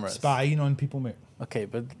 Cameras. Spying on people, mate. Okay,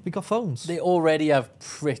 but We got phones. they already have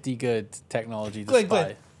pretty good technology to Glenn,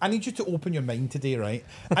 spy. I need you to open your mind today, right?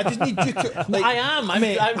 I just need you to. Like, I am.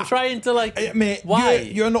 mate, I'm trying to like. Mate, why?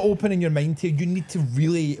 You're not opening your mind to. You need to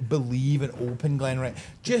really believe and open, Glenn. Right?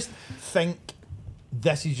 Just think.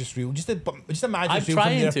 This is just real. Just imagine. I'm it's real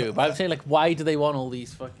trying from to, but I'm saying like, why do they want all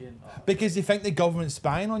these fucking? because they think the government's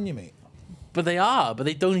spying on you, mate. But they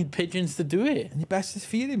don't need pigeons to do it. And the best is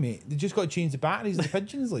theory, mate. They just got to change the batteries of the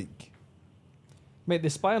pigeons, like. Mate, they're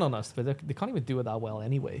spying on us, but they can't even do it that well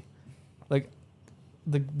anyway. Like,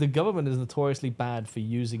 the government is notoriously bad for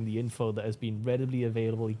using the info that has been readily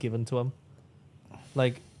availably given to them.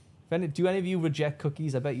 Like, do any of you reject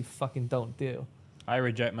cookies? I bet you fucking don't, do you? I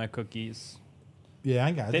reject my cookies. Yeah,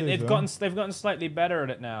 I got it. They've gotten slightly better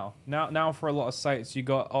at it now. Now for a lot of sites, you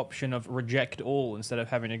got option of reject all instead of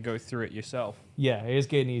having to go through it yourself. Yeah, it is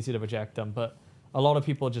getting easy to reject them, but a lot of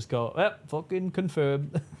people just go, fucking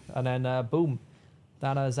confirm, and then boom,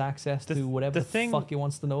 that has access to whatever the fuck he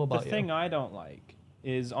wants to know about The you. thing I don't like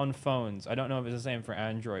is on phones. I don't know if it's the same for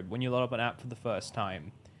Android. When you load up an app for the first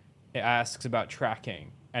time, it asks about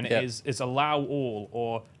tracking, and it's allow all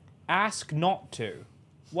or ask not to.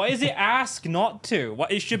 Why is it ask not to?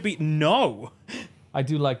 What it should be no. I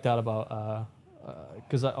do like that about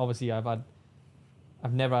because obviously I've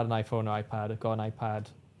never had an iPhone or iPad. I got an iPad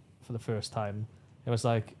for the first time. It was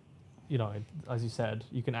like, you know, as you said,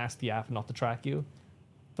 you can ask the app not to track you.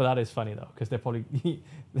 But that is funny though, because they're probably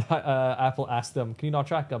Apple asked them, "Can you not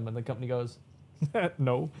track them?" And the company goes,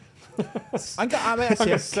 "No." I'm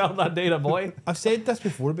gonna sell that data, boy. I've said this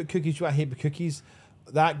before about cookies. What I hate about cookies,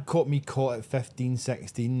 that got me caught at 15,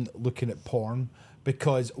 16 looking at porn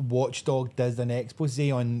because Watchdog did an expose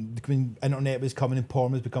on when internet was coming and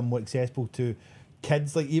porn was becoming more accessible to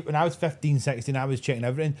kids. Like when I was 15, 16, I was checking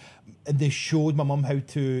everything. And they showed my mum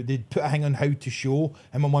they'd put a thing on how to show,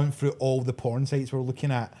 and my mum went through all the porn sites we were looking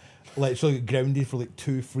at. Like, so got grounded for like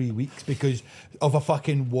 2-3 weeks because of a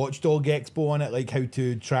fucking Watchdog expo on it, like how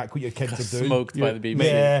to track what your kids are doing. Smoked by the BBC.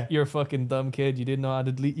 Yeah. You're a fucking dumb kid. You didn't know how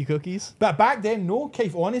to delete your cookies. But back then, no,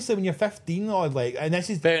 Kaif, honestly, when you're 15, or like, and this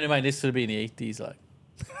is Bearing in mind, this would have been the 80s, like.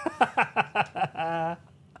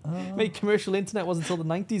 Mate, commercial internet wasn't until the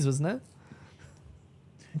 90s, wasn't it?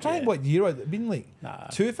 I'm trying to think what year it'd been, like Nah.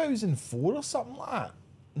 2004 or something like that.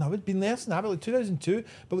 No, it'd been less than that, but like 2002.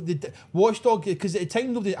 But the Watchdog, because at the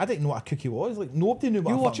time I didn't know what a cookie was. Like nobody knew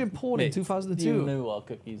what. You a were watching fucking- porn in Mate, 2002. You knew what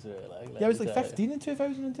cookies were like. Yeah, I was like 15 in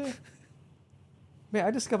 2002. Mate,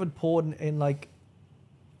 I discovered porn in like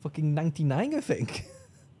fucking 99, I think.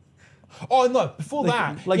 Oh no! Before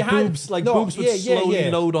Like- that, like you had- boobs- like boobs would slowly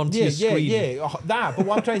load onto your screen. Yeah, that. But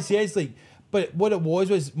what I'm trying to say is like, but what it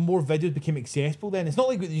was more videos became accessible. Then it's not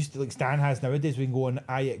like what they used to, like Stan has nowadays. We can go on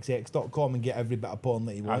ixx.com and get every bit of porn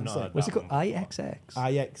that he I've wants. not Like heard What's it that called? one. IXX.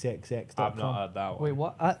 ixxx.com. I've not heard that one. Wait,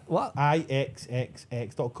 what? What?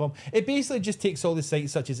 ixxx.com. It basically just takes all the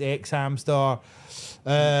sites such as Xhamster.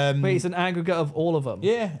 Wait, it's an aggregate of all of them.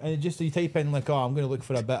 Yeah, and it just you type in like, oh, I'm going to look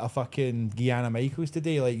for a bit of fucking Guyana Michaels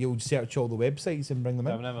today. Like you'll search all the websites and bring them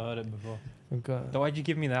I've in. never heard it before. I think, Why'd you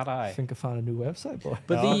give me that I eye? think I found a new website, boy.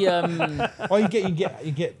 But Or you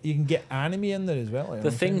can get anime in there as well. Like,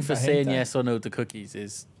 the thing for bit of saying hentai. yes or no to cookies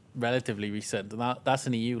is relatively recent, and that's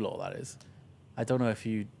an EU law. That is. I don't know if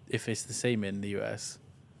it's the same in the US.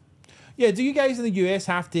 Yeah, do you guys in the US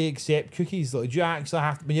have to accept cookies? Like, do you actually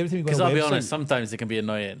have to? When every time you go Because on a I'll be website, honest, sometimes it can be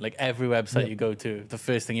annoying. Like every website Yeah. you go to, the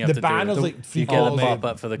first thing you have the to banner's do, like you get a $3. pop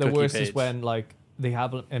up for the The cookie worst page. is when like they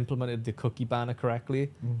haven't implemented the cookie banner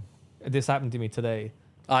correctly. This happened to me today.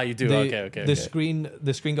 you do. The Okay. The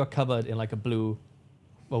screen got covered in like a blue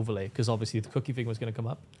overlay because obviously the cookie thing was going to come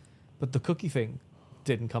up, but the cookie thing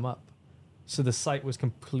didn't come up, so the site was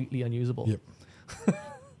completely unusable. Yep.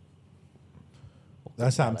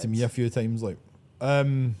 That's happened to me a few times. Like,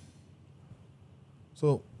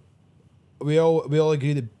 so we all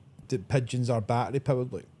agree that pigeons are battery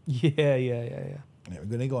powered. Like, Yeah. yeah, we're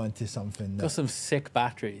gonna go into something. Got That, some sick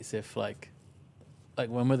batteries. If like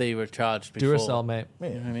when were they recharged before? Duracell, mate.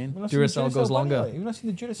 Mate, You know what I mean? we've not seen the Duracell goes bunny, longer. like, you've not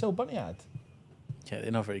seen the Duracell bunny ad. Yeah,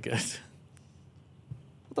 they're not very good.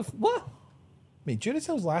 What? Mate,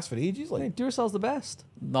 Duracell's last for ages. Like, Mate, Duracell's the best.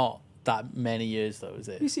 Not that many years though, is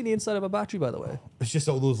Have you it? seen the inside of a battery, by the way? it's just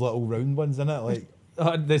all those little round ones in it. Like,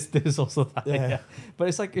 There's also that. Yeah. Yeah. But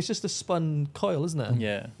it's just a spun coil, isn't it?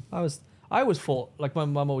 Yeah. I always thought, like my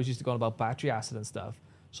mum always used to go on about battery acid and stuff.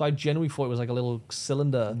 So I genuinely thought it was like a little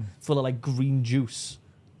cylinder full of like green juice.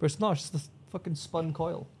 But it's not, it's just a fucking spun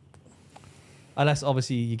coil. Unless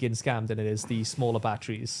obviously you're getting scammed and it is the smaller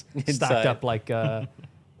batteries stacked Inside. up like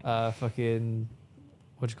fucking,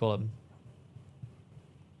 what do you call them?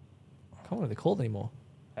 I can't remember what they're called anymore.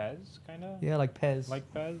 Pez, kind of? Yeah, like Pez.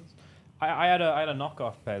 Like Pez? I had a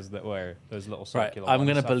knockoff Pez that were those little Right. circular I'm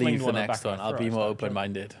ones. gonna I flinged believe the one in next back of one. my I'll throat, be I more started choking.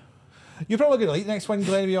 open-minded. you're probably gonna like the next one,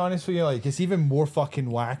 Glenn. To be honest with you, like it's even more fucking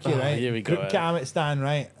wacky, right? Here we go, Group Kamet Stan,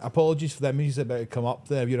 right? Apologies for the images about to come up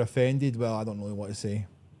there. If you're offended, well, I don't know what to say.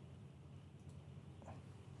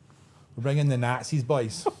 We're bringing the Nazis,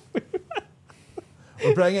 boys.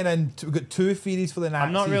 We're bringing in. We've got two theories for the Nazis.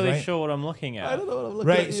 I'm not really right? sure what I'm looking at. I don't know what I'm looking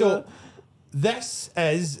Right, at. so this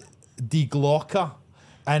is Die Glocke,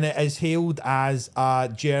 and it is hailed as a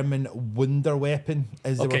German wonder weapon,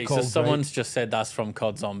 as they Okay, were so called. someone's right? just said that's from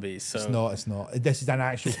COD Zombies. So It's not. This is an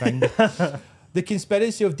actual thing. The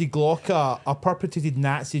conspiracy of Die Glocke, a perpetrated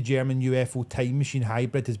Nazi German UFO time machine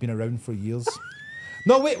hybrid, has been around for years.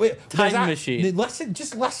 No, wait. Time There's machine.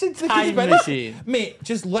 Just listen to the Time conspiracy. machine. Mate,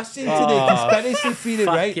 just listen to the conspiracy theory,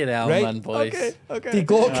 right? Fucking hell, right? man, boys. The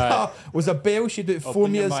Glocker was a bell shaped at 4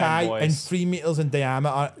 Open your meters mind, high boys. and 3 meters in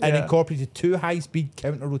diameter, and Yeah. incorporated 2 high-speed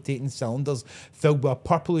counter-rotating cylinders filled with a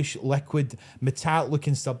purplish liquid,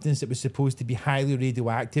 metallic-looking substance that was supposed to be highly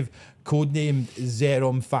radioactive, codenamed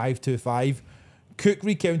Zerom 525. Cook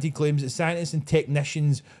recounted claims that scientists and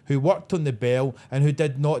technicians who worked on the bell and who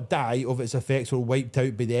did not die of its effects were wiped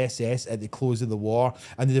out by the SS at the close of the war,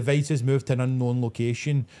 and the device was moved to an unknown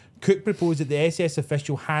location. Cook proposed that the SS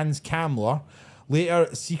official Hans Kammler later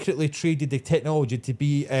secretly traded the technology to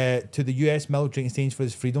the US military in exchange for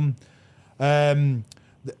his freedom.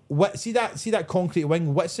 See that concrete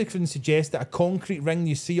ring? Whitson suggests that a concrete ring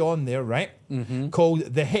you see on there, right? Called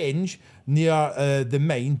the Henge near the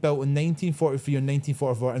mine, built in 1943 or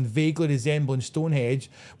 1944 and vaguely resembling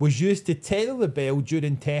Stonehenge, was used to tether the bell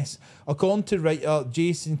during tests. According to writer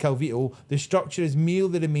Jason Calvito, the structure is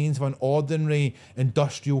merely the remains of an ordinary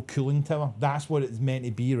industrial cooling tower. That's what it's meant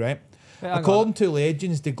to be, right? Hang on. According to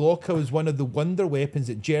legends, the Glocker was one of the wonder weapons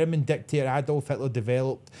that German dictator Adolf Hitler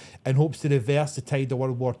developed in hopes to reverse the tide of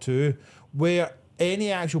World War II. Where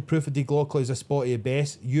any actual proof of the Glocker is a spotty at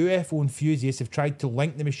best, UFO enthusiasts have tried to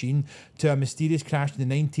link the machine to a mysterious crash in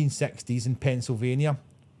the 1960s in Pennsylvania.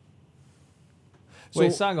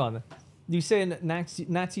 Wait, so hang on. You saying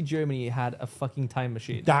Nazi Germany had a fucking time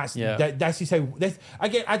machine? That's just how.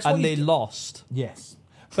 Again, I just want and they you to, lost. yes.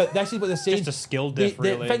 But this is what they're saying. Just a skill diff, The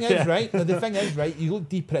really. thing is, right? No, the thing is, right? You look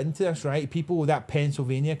deeper into this, right? People with that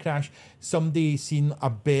Pennsylvania crash, somebody seen a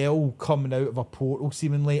bell coming out of a portal,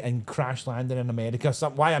 seemingly, and crash landing in America.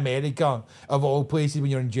 Why America, of all places, when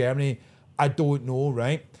you're in Germany? I don't know,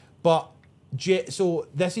 right? But so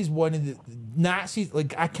this is one of the Nazis.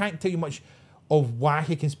 Like, I can't tell you much of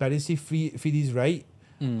wacky conspiracy theories, right?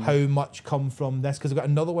 How much come from this? Because I've got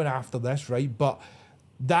another one after this, right? But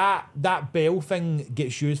that bell thing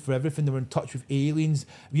gets used for everything. They were in touch with aliens.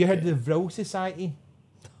 Have you heard of the Vril Society?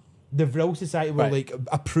 The Vril Society were like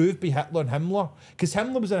approved by Hitler and Himmler, because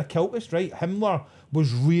Himmler was an occultist, right? Himmler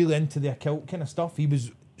was really into the occult kind of stuff. He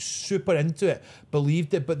was super into it,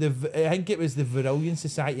 believed it. But I think it was the Vril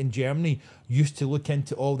Society in Germany used to look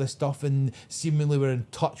into all this stuff and seemingly were in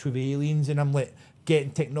touch with aliens. And I'm like,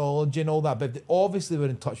 getting technology and all that. But if they obviously were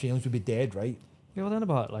in touch with aliens, would be dead, right? Yeah, well, then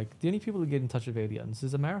about the only people who get in touch with aliens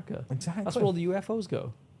is America. Exactly. That's where all the UFOs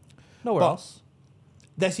go. Nowhere But else.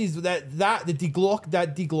 This is the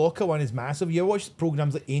Deglocker one is massive. You watch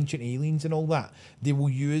programs like Ancient Aliens and all that. They will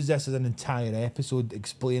use this as an entire episode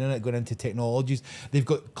explaining it, going into technologies. They've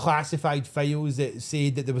got classified files that say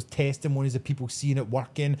that there was testimonies of people seeing it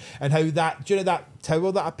working, and how that during that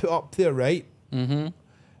tower that I put up there, right? Mm-hmm.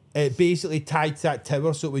 It basically tied to that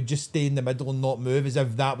tower so it would just stay in the middle and not move, as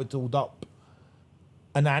if that would hold up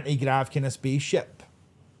an anti-grav kind of spaceship.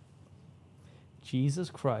 Jesus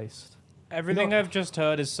Christ. Everything I've just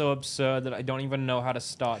heard is so absurd that I don't even know how to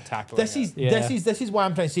start tackling This it. is why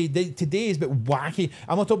I'm trying to say today is a bit wacky.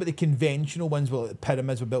 I'm not talking about the conventional ones where the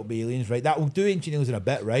pyramids were built by aliens, right? That will do Ancient Aliens in a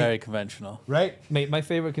bit, right? Very conventional. Right? Mate, my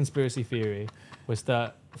favorite conspiracy theory was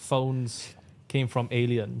that phones came from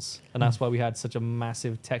aliens, and that's why we had such a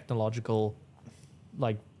massive technological,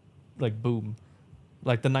 like boom.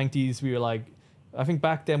 Like the 90s, we were like, I think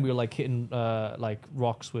back then we were like hitting like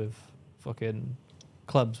rocks with fucking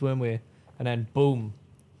clubs, weren't we? And then boom,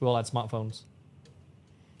 we all had smartphones.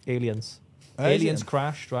 Aliens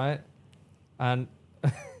crashed, right? And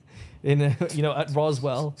at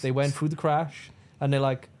Roswell, they went through the crash, and they're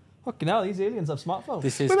like, fucking hell, these aliens have smartphones.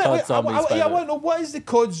 This is COD Zombies. I want to know, what is the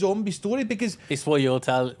COD zombie story? Because it's what you'll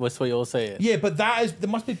tell. What's what you'll say? yeah, but they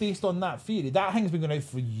must be based on that theory. That thing's been going out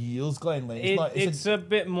for years, Glen. Like, It's a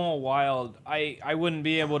bit more wild. I wouldn't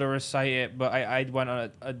be able to recite it, but I went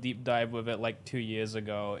on a deep dive with it like 2 years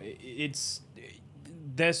ago. It's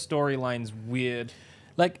their storyline's weird.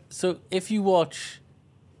 Like, so if you watch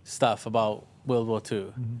stuff about World War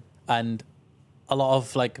II, and a lot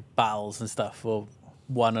of like battles and stuff were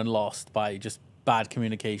won and lost by just bad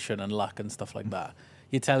communication and luck and stuff like that,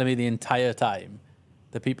 you're telling me the entire time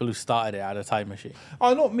the people who started it had a time machine?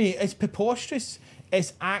 Oh, not me. It's preposterous.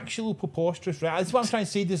 It's actual preposterous, right? That's what I'm trying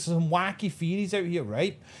to say. There's some wacky theories out here,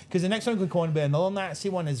 right? Because the next one I'm going to go on about another Nazi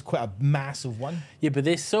one is quite a massive one. Yeah, but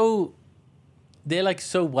they're like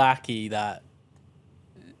so wacky that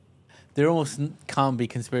they almost can't be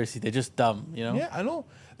conspiracy. They're just dumb, you know? Yeah, I know.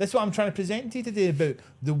 That's what I'm trying to present to you today about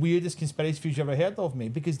the weirdest conspiracy theories you've ever heard of,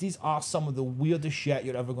 mate. Because these are some of the weirdest shit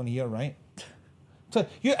you're ever going to hear, right? So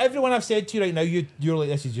everyone I've said to you right now, you're like,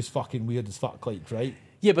 this is just fucking weird as fuck, like, right?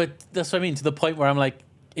 Yeah, but that's what I mean. To the point where I'm like,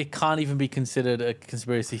 it can't even be considered a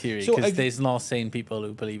conspiracy theory So because have- there's not sane people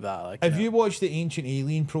who believe that. Like, Have you watched the Ancient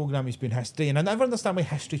Alien program? It's been history, and I never understand why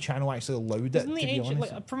History Channel actually allowed it. Isn't To the be ancient,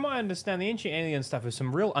 honest, like, from what I understand, the ancient alien stuff is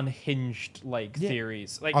some real unhinged Yeah.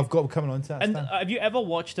 theories. Like, I've got coming on to that. and Stan. have you ever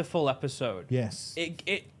watched a full episode? Yes.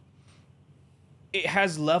 It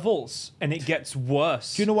has levels and it gets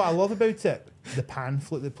worse. Do you know what I love about it? The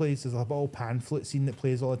pamphlet that plays. There's a little pamphlet scene that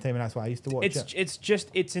plays all the time, and that's why I used to watch it.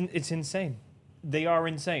 It's insane. They are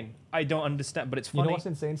insane. I don't understand, but it's funny. You know what's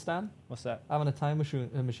insane, Stan? What's that? Having a time machine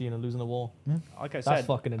and losing a war. Like I That's said,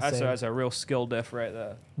 fucking insane. That's a real skill diff right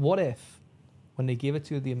there. What if, when they gave it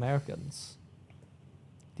to the Americans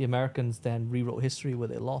then rewrote history where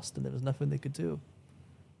they lost and there was nothing they could do?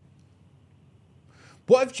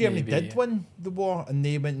 What if Germany Maybe, did yeah. win the war and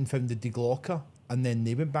they went and found the Deglocker and then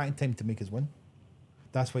they went back in time to make us win?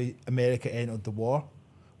 That's why America entered the war.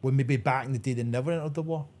 When maybe back in the day they never entered the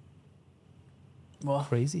war. What?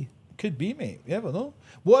 Crazy. Could be, mate. You never know.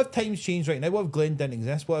 What if times changed right now? What if Glen didn't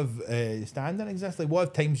exist? What if Stan didn't exist? Like, what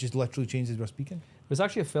if times just literally changed as we're speaking? There's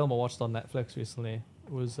actually a film I watched on Netflix recently.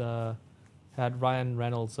 It was had Ryan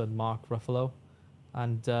Reynolds and Mark Ruffalo,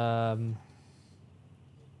 and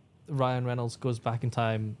Ryan Reynolds goes back in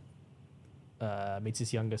time, meets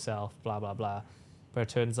his younger self, blah blah blah. But it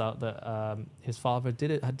turns out that his father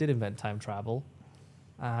did invent time travel,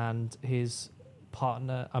 and his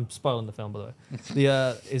partner. I'm spoiling the film, by the way.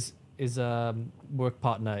 His work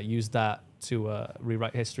partner used that to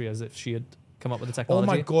rewrite history as if she had come up with the Oh technology.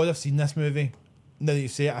 my god, I've seen this movie. Now that you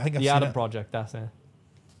say it, I think I've The seen Adam it. Project. That's it.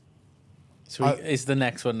 So is the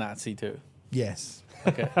next one Nazi too? Yes.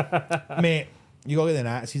 Okay. Mate, you gotta get the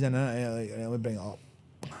Nazis in it. Like, let me bring it up.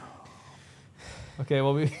 Okay,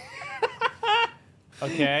 well we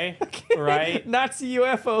Okay, right. Nazi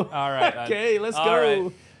UFO. All right. Okay, let's All go.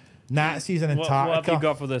 right. Nazis in What Antarctica. have you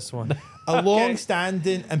got for this one? A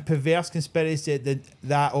long-standing and perverse conspiracy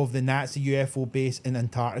that of the Nazi UFO base in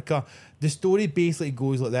Antarctica. The story basically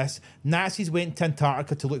goes like this. Nazis went to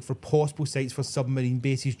Antarctica to look for possible sites for submarine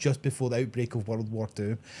bases just before the outbreak of World War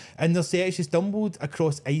II. In their search, they stumbled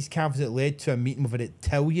across ice caves that led to a meeting with a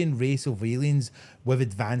reptilian race of aliens with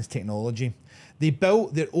advanced technology. They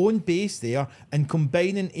built their own base there, and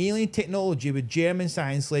combining alien technology with German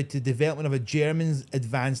science led to the development of a German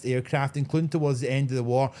advanced aircraft, including towards the end of the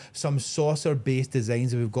war, some saucer-based designs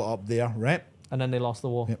that we've got up there, right? And then they lost the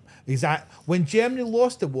war. Yep. Exactly. When Germany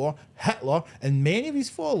lost the war, Hitler and many of his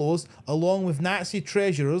followers, along with Nazi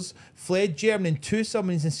treasurers, fled Germany in 2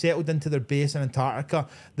 submarines and settled into their base in Antarctica.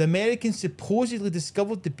 The Americans supposedly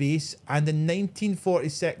discovered the base, and in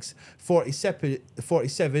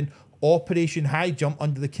 1946-47, Operation High Jump,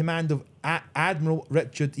 under the command of Admiral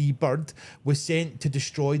Richard E. Byrd, was sent to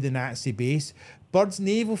destroy the Nazi base. Byrd's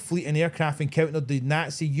naval fleet and aircraft encountered the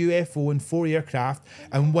Nazi UFO and 4 aircraft,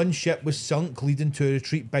 and 1 ship was sunk, leading to a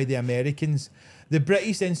retreat by the Americans. The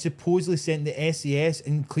British then supposedly sent the SAS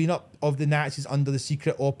in cleanup of the Nazis under the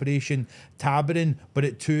secret Operation Tavern, but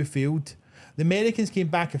it too failed. The Americans came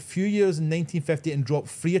back a few years in 1950 and dropped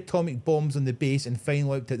 3 atomic bombs on the base and finally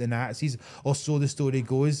wiped out the Nazis, or so the story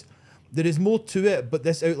goes. There is more to it, but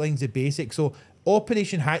this outlines the basics. So,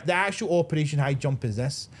 the actual Operation High Jump is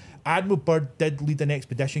this. Admiral Byrd did lead an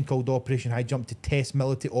expedition called Operation High Jump to test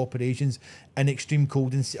military operations in extreme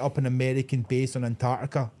cold and set up an American base on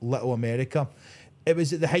Antarctica, Little America. It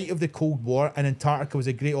was at the height of the Cold War, and Antarctica was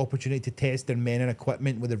a great opportunity to test their men and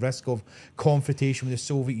equipment with the risk of confrontation with the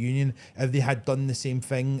Soviet Union if they had done the same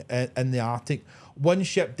thing in the Arctic. 1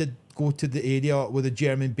 ship did go to the area where the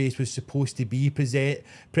German base was supposed to be,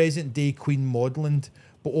 present-day Queen Maudland,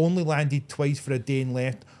 but only landed twice for a day and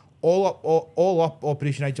left. All up,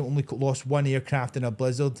 Operation High Jump only lost 1 aircraft in a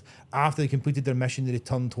blizzard. After they completed their mission, they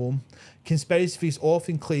returned home. Conspiracy theorists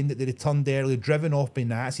often claim that they returned early, driven off by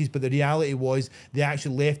Nazis, but the reality was they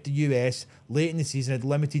actually left the US late in the season, had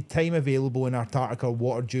limited time available in Antarctica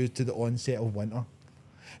water due to the onset of winter.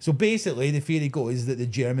 So basically, the theory goes that the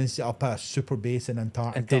Germans set up a super base in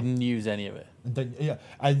Antarctica. And didn't use any of it.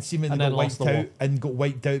 And seemingly And got then lost wiped the out and got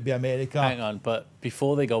wiped out by America. Hang on, but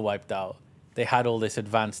before they got wiped out, they had all this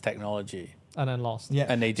advanced technology. And then lost. Yeah.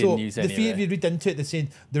 And they didn't use any the of theory, it. if you read into it, they're saying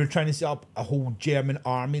they were trying to set up a whole German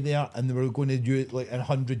army there, and they were going to do it like in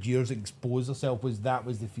 100 years, expose themselves. That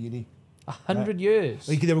was the theory. 100 years.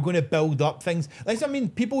 Like they were going to build up things. Like I mean,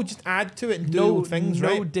 people just add to it and do things, no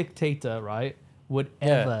right? dictator, right, would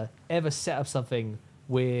Yeah. ever set up something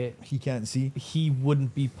where He can't see. he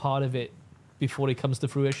wouldn't be part of it before it comes to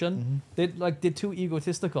fruition. They're too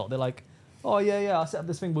egotistical. They're like, oh yeah, I'll set up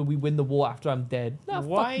this thing where we win the war after I'm dead. No,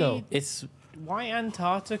 Why? fuck no. It's Why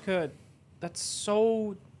Antarctica? That's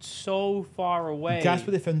so so far away. That's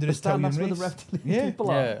where they found the reptilian That's where race. the reptilian Yeah.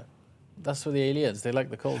 people are. Yeah, that's for the aliens. They like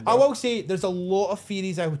the cold. I bro. will say there's a lot of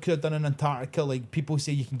theories I could have done in Antarctica. Like people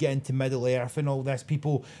say you can get into Middle Earth and all this.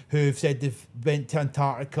 People who've said they've went to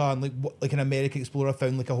Antarctica and like an American explorer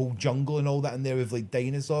found like a whole jungle and all that in there with like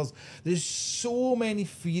dinosaurs. There's so many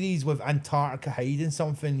theories with Antarctica hiding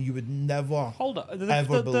something you would never Hold on.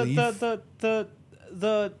 ever believe.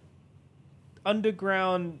 The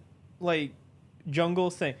underground like jungle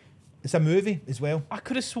thing. It's a movie as well. I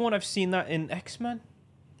could have sworn I've seen that in X-Men.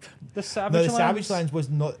 The Savage No, the Lands. Savage Lands was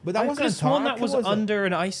not. But that I could wasn't have sworn that Antarctica, was it? under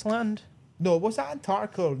an Iceland. No, was that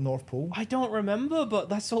Antarctica or North Pole? I don't remember, but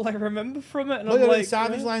that's all I remember from it. And No, I'm no, like, the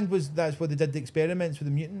Savage yeah. Land was that's where they did the experiments with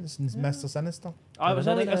the mutants and Mr. Sinister. I was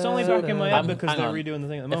only it's only back in my head because Hang they're on. redoing the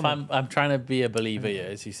thing at the If moment. I'm trying to be a believer here,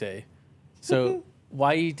 as you say. So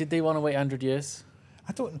why did they want to wait 100 years?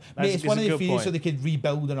 I don't. That's- Mate, it's one a of the good theories point. so they could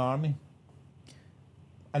rebuild an army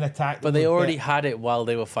and attack. But them they with already bit- had it while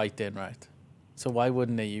they were fighting, right? So why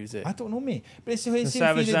wouldn't they use it? I don't know, mate. But it's the The same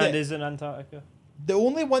Savage theory Land that is in Antarctica. the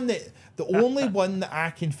only one that I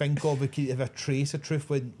can think of that could have a trace of truth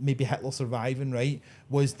with maybe Hitler surviving, right,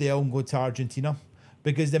 was they all go to Argentina.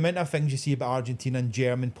 Because the amount of things you see about Argentina and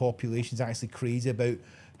German populations is actually crazy about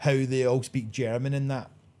how they all speak German and that.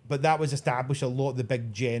 But that was established. A lot of the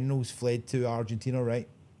big generals fled to Argentina, right?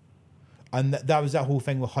 And that was that whole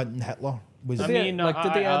thing with hunting Hitler. Was I they- mean, like,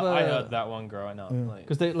 did they I ever- heard that one growing up. Like,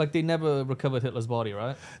 Because they never recovered Hitler's body,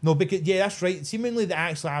 right? No, because yeah, that's right. Seemingly they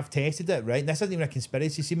actually have tested it, right? This isn't even a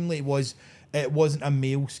conspiracy. Seemingly it wasn't a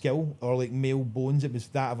male skill or like male bones. It was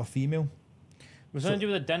that of a female. it was something to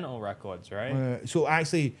do with the dental records, right? So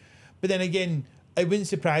actually, but then again, it wouldn't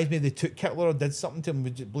surprise me if they took Hitler or did something to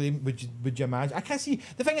him. Would you imagine? I can't see.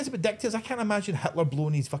 The thing is about dictators, I can't imagine Hitler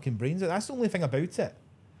blowing his fucking brains out. That's the only thing about it.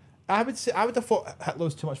 I would have thought Hitler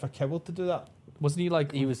was too much of a coward to do that. Wasn't he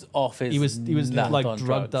like? He was off his. He was nut like on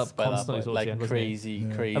drugged drugs up by that constantly point, towards like the end, wasn't he?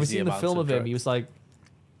 crazy. Have you seen the amounts film of him? drugs. He was like,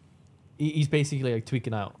 he's basically like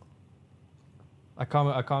tweaking out. I can't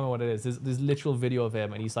remember what it is. There's literal video of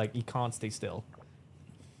him, and he's like, he can't stay still.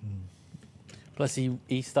 Plus,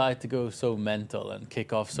 he started to go so mental and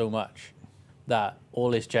kick off so much that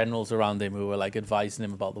all his generals around him who were like advising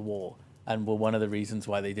him about the war and were one of the reasons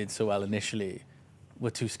why they did so well initially were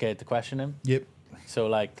too scared to question him. Yep. So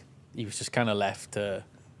like he was just kind of left to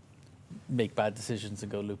make bad decisions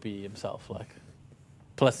and go loopy himself. Like,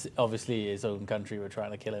 plus obviously his own country were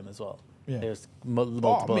trying to kill him as well. Yeah. There was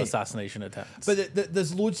multiple mate. assassination attempts. But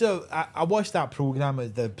there's loads of. I watched that program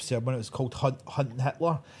at the when it was called Hunting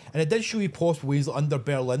Hitler, and it did show you possible ways that under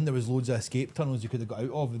Berlin there was loads of escape tunnels you could have got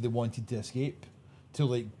out of if they wanted to escape to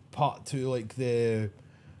like the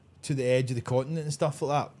edge of the continent and stuff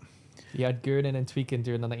like that. He had Gurnin and tweaking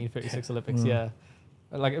during the 1936 Olympics. Yeah,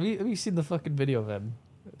 like have you seen the fucking video of him?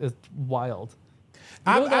 It's wild.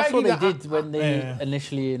 You know, that's what agree they that- did when they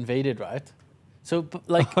initially invaded, right? So,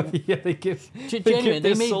 like, Yeah, they give. genuinely,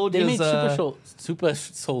 their they made soldiers, super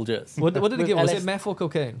soldiers. What did they with give? Was LS it meth or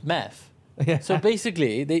cocaine? Meth. Yeah. So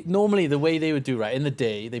basically, they normally the way they would do, right, in the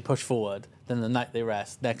day they push forward, then the night they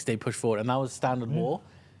rest, next day push forward, and that was standard war.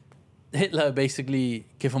 Hitler basically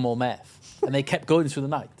gave them all meth, and they kept going through the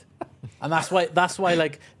night, and that's why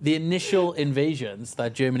like the initial invasions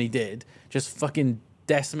that Germany did just fucking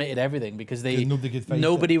decimated everything because Nobody could fight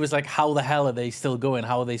nobody was like, how the hell are they still going?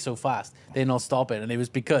 How are they so fast? They're not stopping, and it was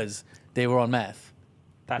because they were on meth,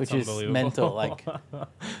 That's which is unbelievable. mental. Like,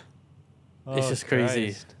 it's just crazy.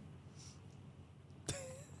 Christ.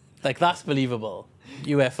 Like that's believable.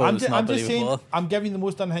 UFOs I'm not just believable. saying, I'm giving the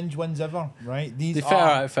most unhinged ones ever, right? These Fair, are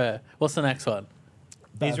alright, fair. What's the next one?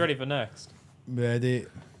 He's ready for next. ready.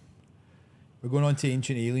 We're going on to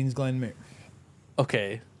ancient aliens, Glen, mate.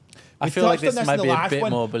 Okay. I We feel like touched on this might in be the a last bit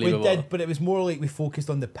one. more believable. We did, but it was more like we focused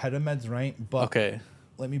on the pyramids, right? But Okay.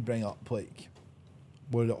 let me bring up like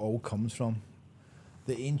where it all comes from.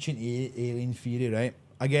 The ancient alien theory, right?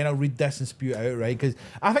 Again, I'll read this and spew it out, right? Because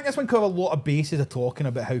I think this one covers a lot of bases of talking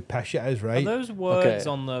about how pish it is, Are right? those words Okay.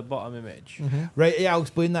 on the bottom image? Right, yeah, I'll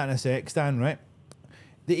explain that in a sec, Stan, right?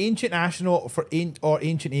 The ancient astronaut or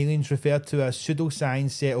ancient aliens refer to a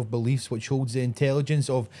pseudoscience set of beliefs which holds the intelligence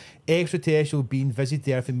of extraterrestrial beings visited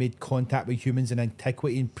the Earth and made contact with humans in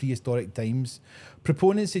antiquity and prehistoric times.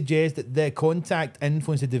 Proponents suggest that their contact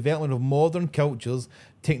influenced the development of modern cultures,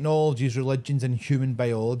 technologies, religions, and human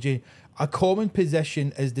biology. A common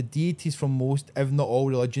position is the deities from most, if not all,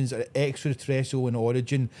 religions are extraterrestrial in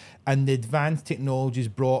origin, and the advanced technologies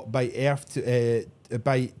brought by Earth to Earth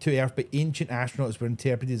by ancient astronauts were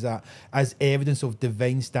interpreted as evidence of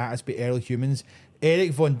divine status by early humans.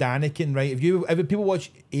 Eric von Daniken, right? If people watch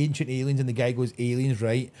Ancient Aliens and the guy goes aliens,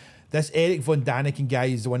 right? This Eric von Daniken guy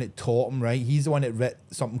is the one that taught him, right? He's the one that wrote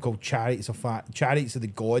something called Chariots of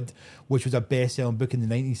the God, which was a best-selling book in the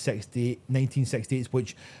 1968,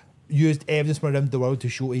 which used evidence from around the world to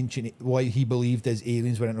show ancient what he believed as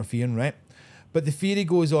aliens were interfering, right? But the theory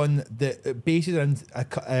goes on that it bases on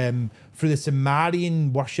through the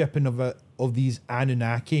Sumerian worshipping of these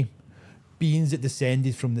Anunnaki beings that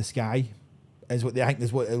descended from the sky. Is what they think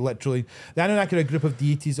is what it literally. The Anunnaki are a group of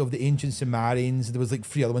deities of the ancient Sumerians. There was like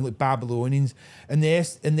 3 other ones, like Babylonians, and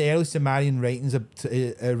in the early Sumerian writings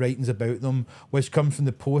about them, which come from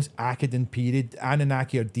the post-Akkadian period.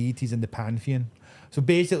 Anunnaki are deities in the pantheon. So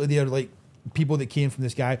basically, they are like people that came from the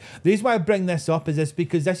sky. The reason why I bring this up is this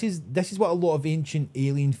because this is what a lot of ancient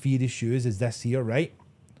alien theory shows is this here, right?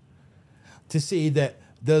 To say that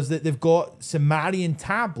they've got Sumerian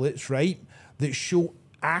tablets, right, that show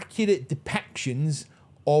accurate depictions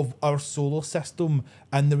of our solar system,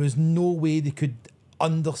 and there was no way they could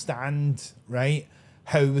understand, right,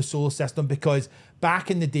 how the solar system, because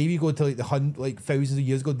back in the day, we go to like thousands of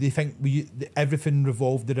years ago, they think everything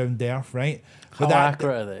revolved around the Earth, right? How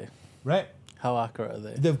accurate are they? Right? How accurate are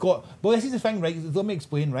they? They've got, well, this is the thing, right? Let me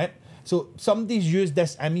explain, right? So somebody's used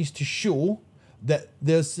this image to show that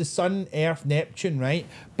there's the Sun, Earth, Neptune, right?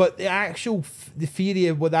 But the actual the theory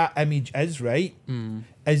of what that image is, right,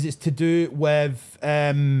 is it's to do with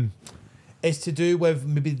maybe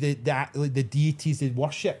the deities they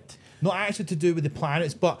worshipped, not actually to do with the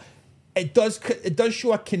planets, but it does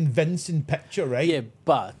show a convincing picture, right? Yeah,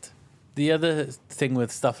 but the other thing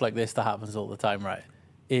with stuff like this that happens all the time, right,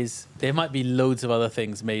 is there might be loads of other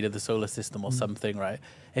things made of the solar system or something, right?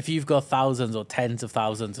 If you've got thousands or tens of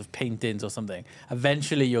thousands of paintings or something,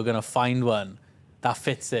 eventually you're going to find one that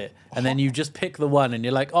fits it. And then you just pick the one and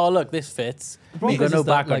you're like, oh, look, this fits. You've got no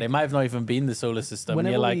background. Like, it might have not even been the solar system. And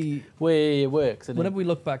you're like, way it works. And whenever we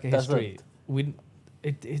look back at history,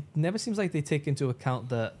 it never seems like they take into account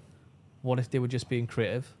that what if they were just being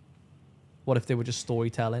creative? What if they were just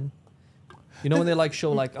storytelling? You know, when they like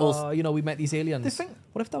show like, oh, you know, we met these aliens.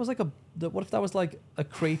 What if that was like a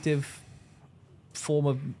creative form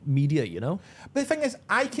of media, you know? But the thing is,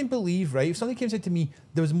 I can believe, right, if somebody came and said to me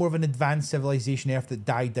there was more of an advanced civilization Earth that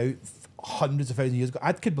died out hundreds of thousands of years ago,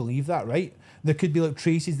 I could believe that, right? There could be like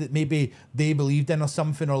traces that maybe they believed in or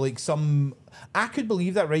something, or like some... I could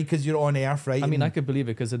believe that, right, because you're on Earth, right? I mean, I could believe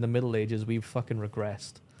it because in the Middle Ages, we've fucking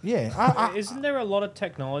regressed. Yeah. Isn't there a lot of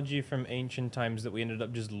technology from ancient times that we ended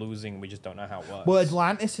up just losing? We just don't know how it works. Well,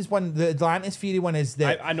 Atlantis is one. The Atlantis theory one is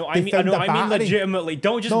that I mean legitimately.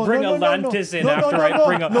 Don't just bring Atlantis in after I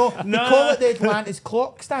bring up. No, they call it the Atlantis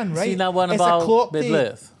clock stand, right? Seen that one it's about a clock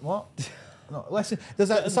Middle-earth? What? No, listen.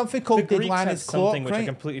 There's something called the Atlantis clock, something which I right?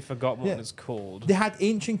 completely forgot what it's called. They had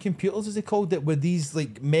ancient computers, as they called it, where these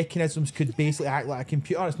like mechanisms could basically act like a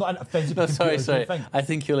computer. It's not a physical computer. Sorry. I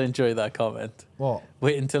think you'll enjoy that comment. What?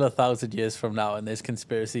 Wait until 1,000 years from now, and there's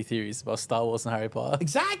conspiracy theories about Star Wars and Harry Potter.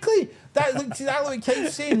 Exactly. That's what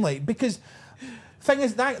Kaif's saying, like, because thing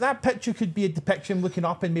is that picture could be a depiction looking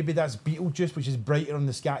up, and maybe that's Beetlejuice, which is brighter on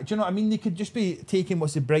the sky. Do you know what I mean? They could just be taking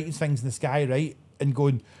what's the brightest things in the sky, right, and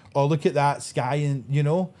going, oh, look at that sky, and you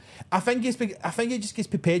know, I think it just gets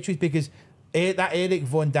perpetuated because that Eric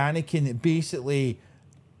von Daniken basically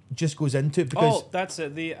just goes into it because that's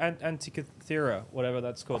it, the Antikythera, whatever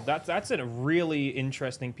that's called. That's a really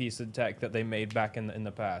interesting piece of tech that they made back in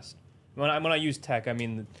the past. When I use tech, I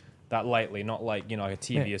mean that lightly, not like, you know, like a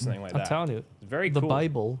TV or something like that. I'm telling you, it's very the cool.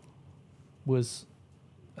 Bible was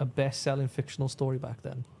a best-selling fictional story back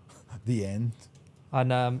then. The end.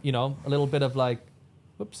 And you know, a little bit of like,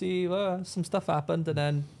 whoopsie, some stuff happened, and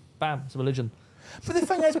then bam, it's a religion. But the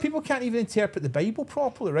thing is, people can't even interpret the Bible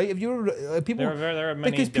properly, right? If you're people, there are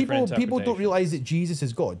many because different people don't interpretations. realize that Jesus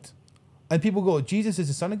is God, and people go, Jesus is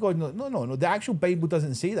the Son of God. No. The actual Bible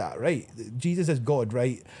doesn't say that, right? Jesus is God,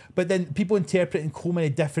 right? But then people interpret in so many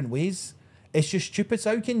different ways. It's just stupid.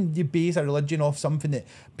 So how can you base a religion off something that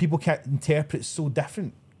people can't interpret so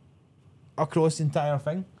different across the entire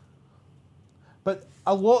thing? But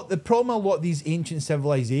the problem a lot of these ancient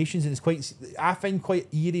civilizations, and I find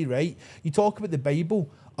quite eerie, right? You talk about the Bible,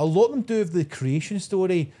 a lot of them do have the creation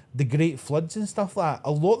story, the great floods and stuff like that. A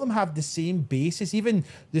lot of them have the same basis. Even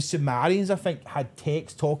the Sumerians, I think, had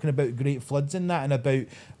texts talking about great floods and that, and about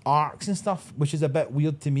arcs and stuff, which is a bit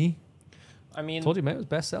weird to me. I mean, I told you, mate, it was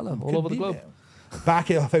bestseller all over the globe. Back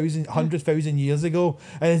at 100,000 years ago,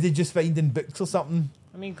 and they just find in books or something.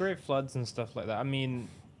 I mean, great floods and stuff like that. I mean,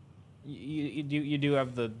 you do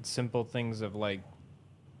have the simple things of like,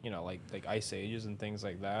 you know, like ice ages and things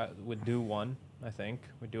like that. Would do one, I think.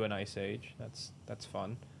 Would do an ice age. That's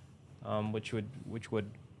fun. Which would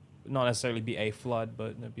not necessarily be a flood,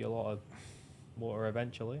 but there'd be a lot of water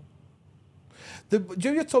eventually.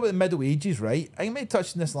 During your talk about the Middle Ages, right? I might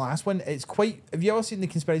touch on this last one. It's quite. Have you ever seen the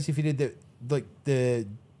conspiracy theory that like the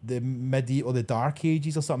medieval or the Dark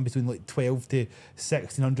Ages or something between like 12 to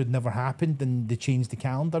 1600 never happened and they changed the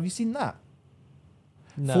calendar? Have you seen that?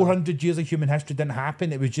 No. 400 years of human history didn't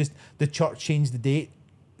happen. It was just the church changed the date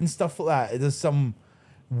and stuff like that. There's some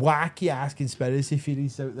wacky ass conspiracy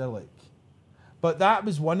theories out there, like. But that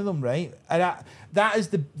was one of them, right? And that is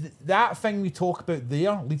that thing we talk about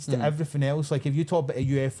there leads to everything else. Like if you talk about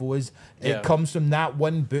UFOs, it comes from that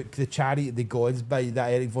one book, The Chariot of the Gods, by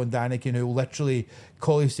that Eric von Daniken, who literally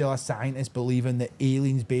Cauliflower scientists believing that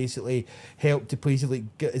aliens basically helped to places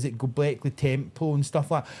like Göbekli Temple and stuff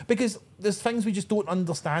like that. Because there's things we just don't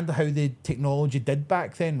understand how the technology did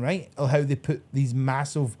back then, right? Or how they put these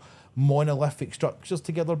massive monolithic structures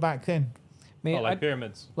together back then. Man, like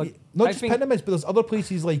pyramids. Like, not just pyramids, but there's other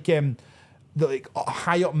places like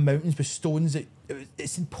high up mountains with stones that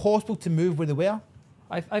it's impossible to move where they were.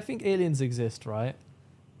 I think aliens exist, right?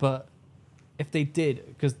 But if they did,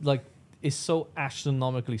 because like it's so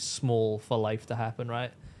astronomically small for life to happen,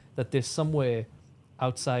 right? That there's somewhere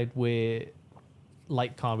outside where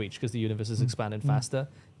light can't reach because the universe is expanding faster.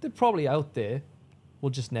 They're probably out there.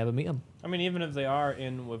 We'll just never meet them. I mean, even if they are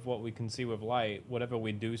in with what we can see with light, whatever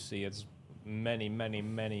we do see, it's many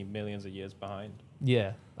millions of years behind.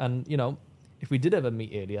 Yeah, and you know, if we did ever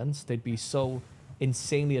meet aliens, they'd be so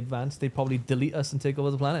insanely advanced, they'd probably delete us and take over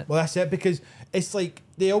the planet. Well, that's it, because it's like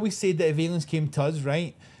they always say that if aliens came to us,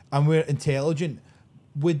 right, and we're intelligent,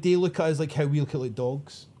 would they look at us like how we look at like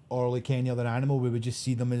dogs or like any other animal? We would just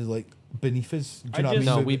see them as like beneath us. Do you know what I mean?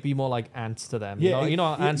 No, we'd be more like ants to them. Yeah, you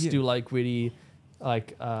know how ants do like really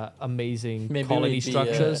like amazing Maybe colony we'd be,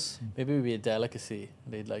 structures. Maybe we'd be a delicacy.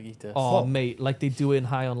 They'd like eat us. Oh, mate, like they do in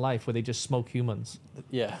High on Life, where they just smoke humans.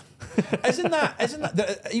 Yeah. Isn't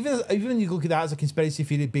that even when you look at that as a conspiracy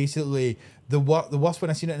theory, basically the worst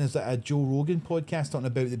one I've seen it in is like a Joe Rogan podcast talking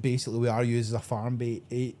about that basically we are used as a farm bait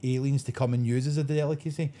aliens to come and use as a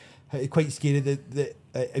delicacy. It's quite scary that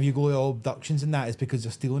if you go to all abductions and that, it's because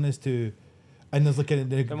they're stealing us to. And there's like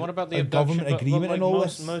Then what about the a government agreement like and all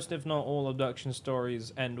most, this? Most, if not all, abduction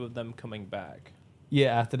stories end with them coming back.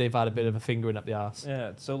 Yeah, after they've had a bit of a fingering up the arse.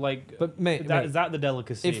 Yeah, so like, But mate, is that the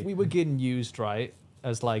delicacy? if we were getting used right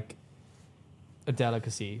as like a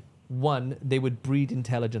delicacy, one, they would breed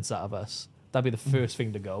intelligence out of us. That'd be the first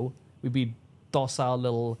thing to go. We'd be docile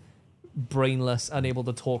little, brainless, unable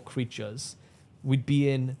to talk creatures. We'd be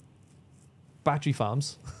in battery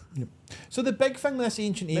farms. So the big thing with this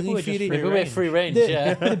ancient alien theory, Maybe we're free range,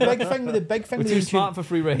 the big thing with We're the too ancient, smart for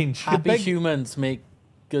free range. Happy humans make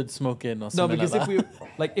good smoking or No, something because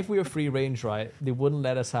like if that. we were free range, right, they wouldn't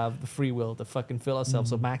let us have the free will to fucking fill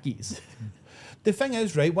ourselves with Mackies. the thing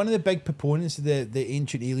is, right, one of the big proponents of the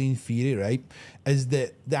ancient alien theory, right, is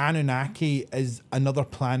that the Anunnaki is another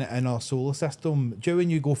planet in our solar system. Do you know when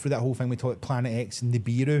you go through that whole thing, we talk about Planet X and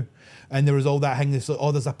Nibiru, and there was all that thing that's like,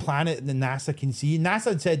 oh, there's a planet that NASA can see. NASA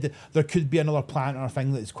had said that there could be another planet or a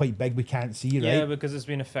thing that's quite big we can't see, right? Yeah, because it's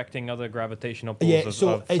been affecting other gravitational pulls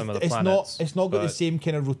of some of the planets. It's not got the same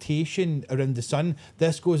kind of rotation around the sun.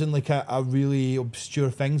 This goes in like a really obscure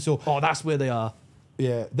thing. So Oh, that's where they are.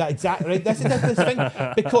 yeah, that exactly right. This is this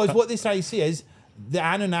thing, because what they try to say is the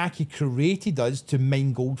Anunnaki created us to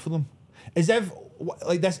mine gold for them, as if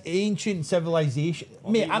like this ancient civilization.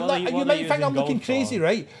 Mate, I'm not. You might think I'm looking crazy,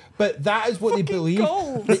 right? But that is what they believe.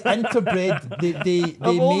 gold. They interbred. They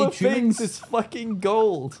Of all the made things, humans. it's fucking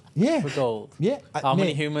gold. Yeah, For gold. yeah. How many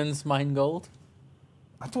Mate, humans mine gold?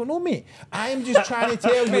 I don't know, mate. I'm just trying to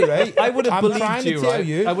tell you, right? I would have I'm believed trying you, to tell right?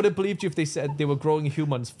 you. I would have believed you if they said they were growing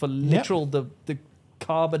humans for literal the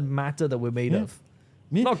carbon matter that we're made of.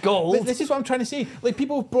 Yeah. Not gold. But this is what I'm trying to say. Like,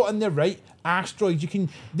 people have brought in there, right? Asteroids.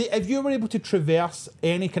 If you were able to traverse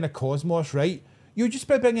any kind of cosmos, right? You would just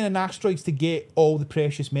be bringing in asteroids to get all the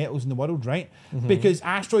precious metals in the world, right? Because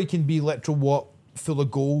asteroid can be literal what? Full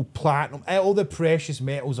of gold, platinum, all the precious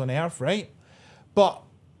metals on Earth, right? But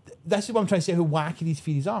this is what I'm trying to say, how wacky these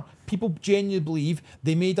theories are. People genuinely believe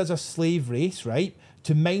they made us a slave race, right?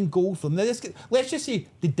 To mine gold for them. Now, let's just say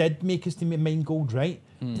they did make us to mine gold, right?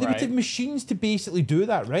 They would have machines to basically do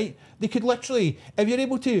that, right? They could literally, if you're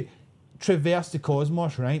able to traverse the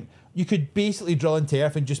cosmos, right? You could basically drill into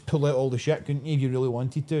Earth and just pull out all the shit, couldn't you, if you really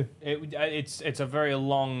wanted to? It's a very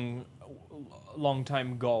long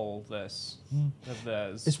time goal. This of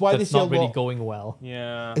theirs. It's why That's they say not really going well.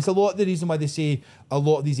 Yeah. It's a lot of the reason why they say a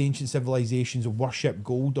lot of these ancient civilizations worship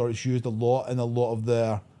gold, or it's used a lot in a lot of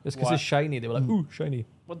their. It's because What? it's shiny. They were like, ooh, shiny.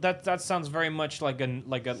 Well, that sounds very much like an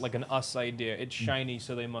us idea. It's shiny,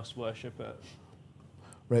 so they must worship it.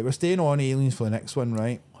 Right, we're staying on aliens for the next one,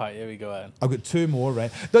 right? Right, here we go. Then. I've got two more, right?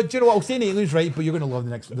 Do you know what? I'll say aliens, right? But you're going to love the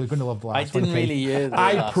next one. They're going to love the last I one. didn't okay? really hear the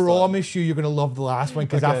I last promise you're going to love the last one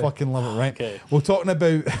because I Okay. fucking love it, right? Okay. We're talking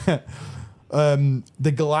about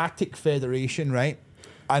the Galactic Federation, right?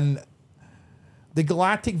 And the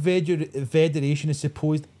Galactic Federation is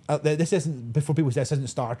supposed... this isn't... Before people say this isn't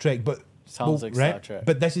Star Trek, but... Sounds like right? Star Trek.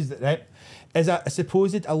 But this is... Right? Is a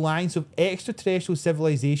supposed alliance of extraterrestrial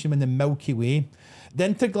civilization in the Milky Way. The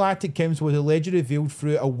Intergalactic Council was allegedly revealed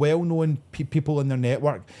through a well-known people in their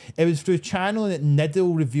network. It was through channeling that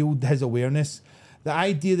Niddle revealed his awareness. The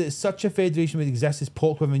idea that such a federation would exist is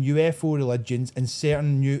popular within UFO religions and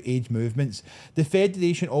certain New Age movements. The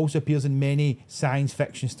federation also appears in many science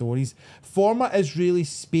fiction stories. Former Israeli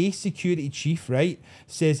space security chief, right,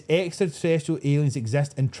 says extraterrestrial aliens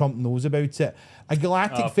exist and Trump knows about it. A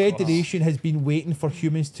galactic federation has been waiting for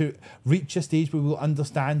humans to reach a stage where we'll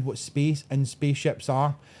understand what space and spaceships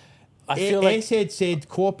are. I feel like Esed said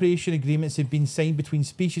cooperation agreements have been signed between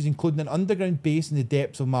species, including an underground base in the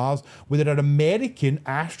depths of Mars, where there are American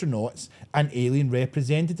astronauts and alien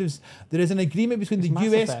representatives. There is an agreement between It's the Mass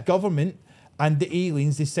US Effect. government and the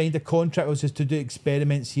aliens. They signed a contract with us to do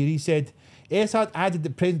experiments here, he said. Esed added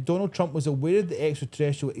that President Donald Trump was aware of the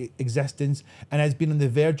extraterrestrial existence and has been on the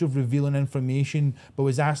verge of revealing information, but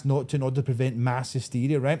was asked not to in order to prevent mass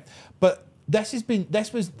hysteria, right? But this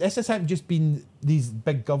hasn't just been these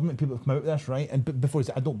big government people have come out with this, right? And before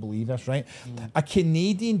I don't believe this, right? A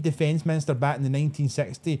Canadian defence minister back in the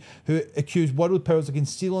 1960s who accused world powers of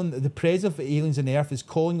concealing the presence of aliens on Earth is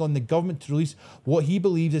calling on the government to release what he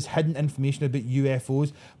believes is hidden information about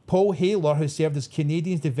UFOs. Paul Haler, who served as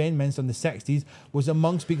Canadian's defence minister in the 60s, was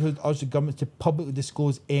among speakers who urged the government to publicly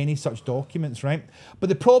disclose any such documents, right? But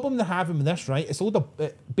the problem they're having with this, right, it's a load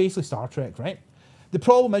of basically Star Trek, right? The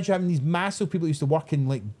problem is you're having these massive people who used to work in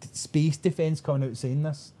like space defence coming out saying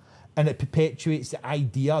this, and it perpetuates the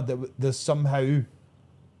idea that there's somehow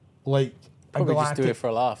like probably a just galactic... do it for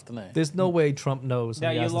a laugh, don't they? There's no way Trump knows, and Yeah,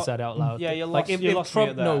 he you hasn't lo- said out loud. Yeah, you like lost- if, you if lost me at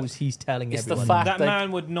Trump that. knows, he's telling It's the everyone. fact That like,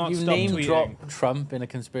 man would not you stop name tweeting. drop Trump in a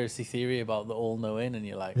conspiracy theory about the all-knowing, and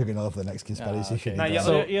you're like, You're gonna love the next conspiracy. okay. shit. Now,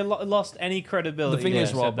 So- you lost any credibility. The thing when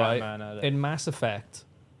is, you said Rob, that right? man had it. In Mass Effect,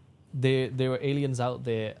 there were aliens out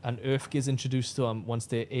there, and Earth gets introduced to them once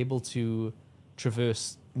they're able to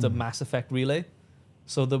traverse the Mass Effect relay.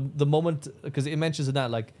 So the moment, because it mentions in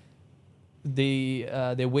that, like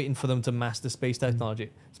they're waiting for them to master space technology.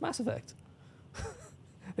 It's Mass Effect.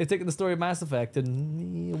 They've taken the story of Mass Effect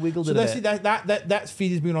and wiggled So it a this, bit. that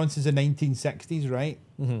feed has been on since the 1960s, right?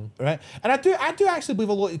 Mm-hmm. Right, and I do actually believe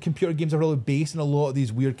a lot of computer games are really based on a lot of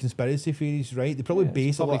these weird conspiracy theories, right? They probably Yeah, it's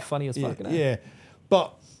base probably a lot. funny as fuck, innit? Yeah,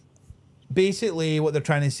 but basically what they're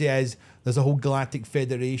trying to say is there's a whole galactic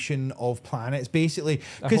federation of planets. Basically,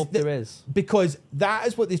 I hope there is. because that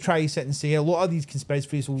is what they try to sit and say. A lot of these conspiracy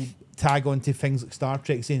theories will tag onto things like Star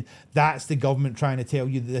Trek, saying that's the government trying to tell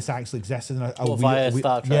you that this actually exists in a well, via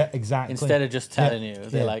Star Trek. Yeah, exactly. Instead of just telling you,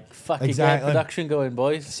 they're yeah. like, fucking Exactly. get production going,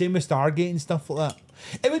 boys. Same with Stargate and stuff like that.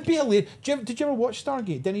 It would be hilarious. Did you ever watch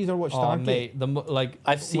Stargate? Didn't you ever watch Oh, Stargate? mate,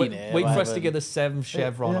 I've seen it, Wait I for us to haven't. get the 7th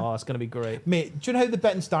chevron. Yeah. Oh, it's going to be great. Mate, do you know how the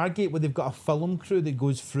bit in Stargate where they've got a film crew that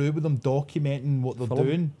goes through with them documenting what they're Film?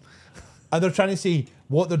 doing? And they're trying to say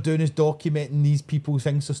what they're doing is documenting these people's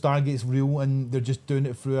things, so Stargate's real and they're just doing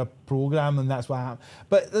it through a program and that's what happened.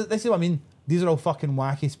 But this is what I mean. These are all fucking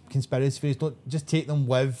wacky conspiracy theories. Don't just take them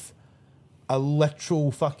with a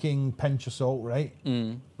literal fucking pinch of salt, right?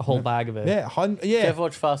 Mm. A whole bag of it. Yeah, Did you yeah. ever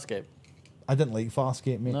watch Farscape? I didn't like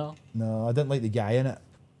Farscape, mate. No? No, I didn't like the guy in it.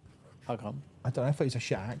 How come? I don't know if he was a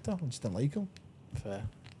shit actor. I just didn't like him. Fair.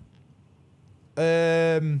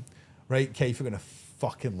 Right, Kaif, you're gonna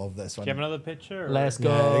fucking love this Do one. you have another picture? or- Let's go.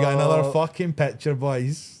 Yeah, you got another fucking picture,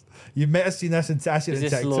 boys. You might have seen this in Is TikTok.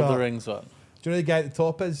 this Lord of the Rings one? Do you know the guy at the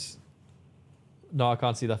top is? No, I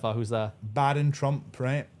can't see that far. Who's there? Baron Trump,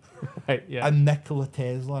 right? Right, yeah. And Nikola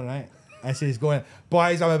Tesla, right? And so he's going,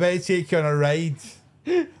 boys, I'm about to take you on a ride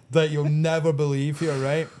that you'll never believe here,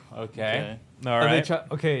 right? Okay. All Are they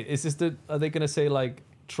right. okay, is this the? Are they going to say like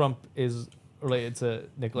Trump is related to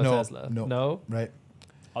Nikola No, Tesla? no. No. Right?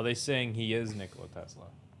 Are they saying he is Nikola Tesla?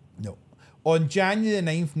 No. On January the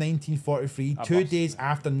 9th, 1943, I 2 busted days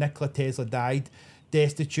after Nikola Tesla died,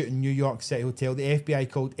 destitute in New York City Hotel, the FBI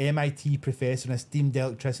called MIT professor and esteemed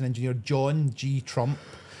electrician engineer John G. Trump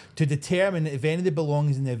to determine if any of the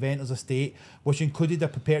belongings in the inventor's estate, which included a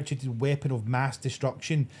perpetuated weapon of mass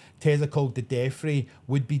destruction, Tesla called the Death Ray,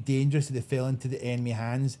 would be dangerous if it fell into the enemy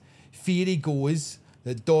hands. Theory goes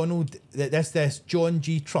that this John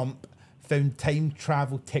G. Trump found time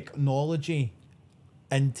travel technology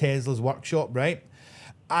in Tesla's workshop, right?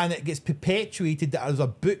 and it gets perpetuated that there's a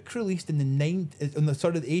book released in the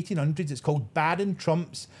sort of the 1800s. It's called Baron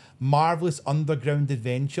Trump's Marvelous Underground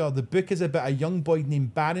Adventure. The book is about a young boy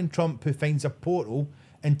named Baron Trump who finds a portal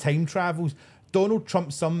and time travels. Donald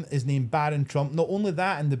Trump's son is named Baron Trump. Not only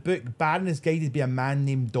that, in the book, Baron is guided by a man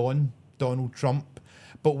named Donald Trump.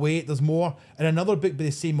 But wait, there's more. In another book by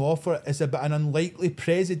the same author, it's about an unlikely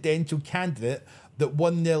presidential candidate that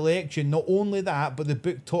won the election. Not only that, but the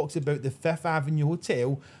book talks about the Fifth Avenue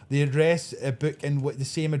Hotel, the address, a book in the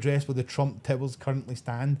same address where the Trump Towers currently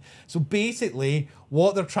stand. So basically,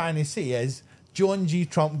 what they're trying to say is John G.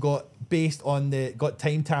 Trump got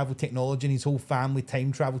time travel technology and his whole family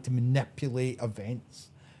time travel to manipulate events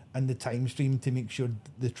and the time stream to make sure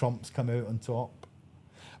the Trumps come out on top.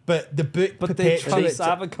 But the book, but the Trumps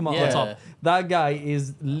haven't come out on top. That guy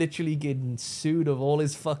is literally getting sued of all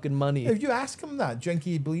his fucking money. If you ask him that, do you think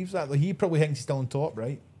he believes that? Like, he probably thinks he's still on top,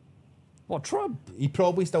 right? What, Trump? He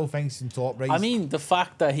probably still thinks he's on top, right? I mean, the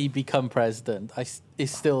fact that he become president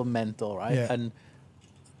is still mental, right? Yeah. And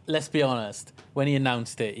let's be honest, when he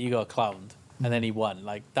announced it, he got clowned, and then he won.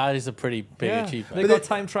 Like, that is a pretty big achievement. They got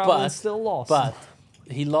time travel and still lost. But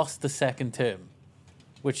he lost the second term,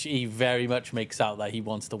 which he very much makes out that he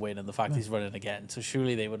wants to win, and the fact he's running again. So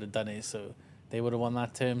surely they would have done it, so they would have won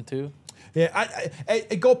that term too. Yeah,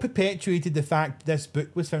 it got perpetuated, the fact this book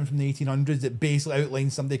was found from the 1800s that basically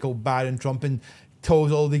outlines somebody called Baron Trump and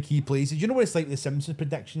tells all the key places. You know what it's like with the Simpsons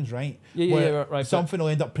predictions, right? Yeah, right. Something will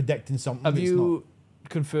end up predicting something. Have you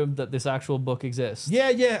confirmed that this actual book exists?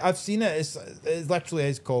 Yeah, I've seen it. It's literally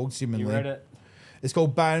is called, seemingly. You read it? It's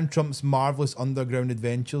called Baron Trump's Marvelous Underground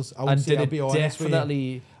Adventures. I'll be honest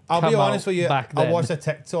with you. Back then. I watched a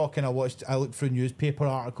TikTok and I looked through newspaper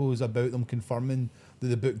articles about them confirming that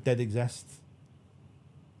the book did exist.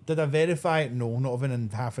 Did I verify it? No, not even in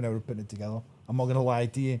half an hour putting it together. I'm not gonna lie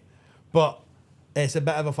to you, but it's a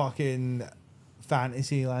bit of a fucking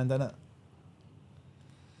fantasy land, isn't it?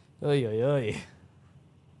 Oy.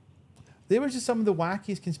 They were just some of the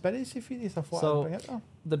wackiest conspiracy theories I thought I'd bring up there.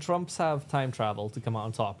 The Trumps have time travel to come out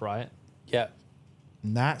on top, right? Yeah.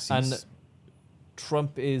 Nazis. And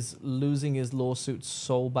Trump is losing his lawsuit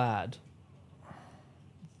so bad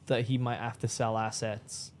that he might have to sell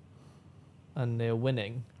assets, and they're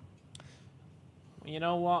winning. You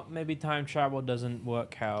know what? Maybe time travel doesn't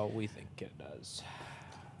work how we think it does.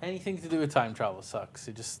 Anything to do with time travel sucks.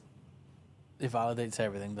 It validates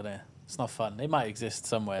everything, doesn't it? It's not fun. It might exist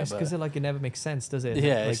somewhere, It's because it never makes sense, does it?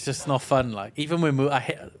 yeah, it's just not fun. Like, even with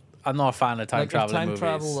I'm not a fan of time travel in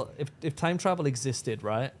movies. If time travel existed,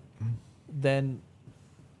 right, then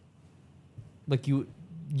like you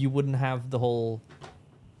wouldn't have the whole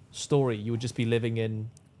story. You would just be living in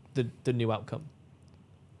the new outcome.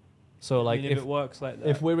 So like, if it works like that,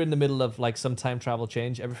 if we're in the middle of like some time travel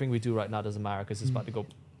change, everything we do right now doesn't matter because it's about to go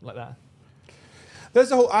like that. There's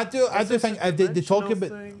a whole. I do think they talk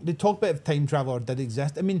about if time travel did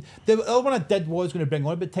exist. I mean, the other one I was going to bring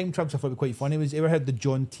on about time travel, so I thought it was quite funny. Was you ever heard the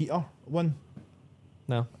John Titor one?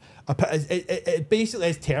 No. It basically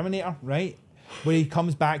is Terminator, right? Where he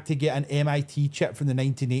comes back to get an MIT chip from the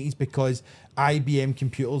 1980s because IBM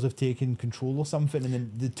computers have taken control or something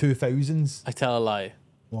in the 2000s. I tell a lie.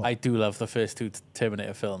 What? I do love the first two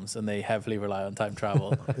Terminator films, and they heavily rely on time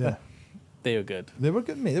travel. Yeah. They were good. They were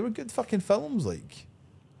good, mate. They were good fucking films, like,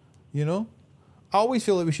 you know. I always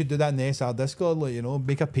feel like we should do that in the SR Discord, like, you know,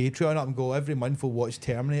 make a Patreon up and go every month we'll watch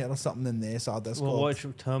Terminator or something in the SR Discord. we'll watch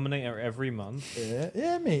Terminator every month.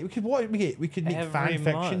 Yeah, mate. We could watch. We could make Every fan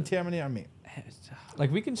fiction month. Terminator, mate.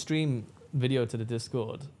 Like we can stream video to the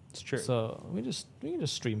Discord. It's true. So we can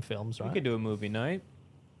just stream films, right? We could do a movie night.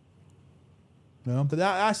 No, but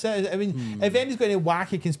that's it. I mean, if anyone's got any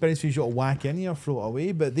wacky conspiracy theories, you got to whack in here, throw it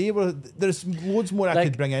away. But there's loads more I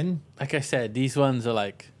could bring in. Like I said, these ones are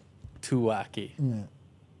like too wacky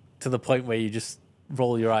to the point where you just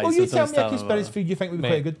roll your eyes. Oh, you tell me a conspiracy theory you think would be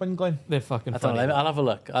quite a good one, Glenn. They're fucking I don't funny. know. I'll have a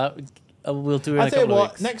look. We'll do it in I'll a tell you couple of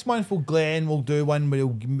what. weeks. Next month we'll do one where he'll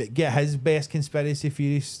get his best conspiracy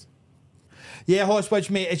theories. Yeah, Hot Switch,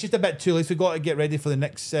 mate. It's just a bit too late. We've got to get ready for the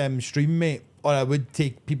next stream, mate. Or I would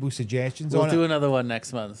take people's suggestions on it. We'll do another one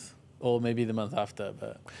next month, or maybe the month after.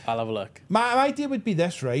 But I'll have a look. My idea would be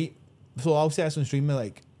this, right? So I'll set us on stream,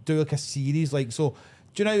 like do like a series, like so.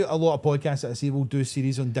 Do you know a lot of podcasts that I see will do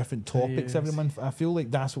series on different topics every month? I feel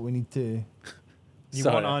like that's what we need to. You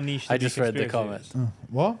Sorry, want our niche to I be just read the conspiracy comment.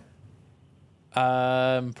 What?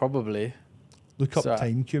 Probably. Look up Sorry.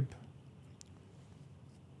 Time Cube.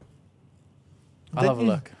 I'll have a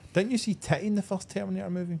look. Didn't you see Titty in the first Terminator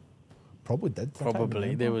movie? Probably did. I can't Probably.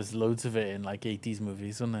 remember. There was loads of it in like 80s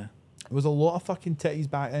movies, wasn't there? There was a lot of fucking titties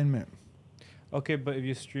back then, mate. Okay, but if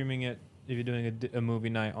you're streaming it If you're doing a movie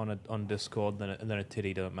night on Discord, then a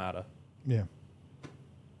titty don't matter. Yeah.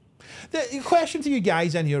 The question to you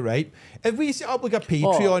guys in here, right? If we set up like a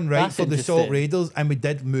Patreon, right, that's for the Salt interesting. Raiders and we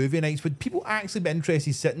did movie nights, would people actually be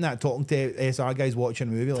interested sitting there talking to SR guys watching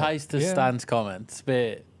a movie? Like, Ties to Yeah. Stan's comments, a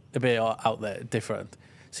bit out there, different.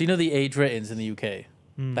 So you know the age ratings in the UK,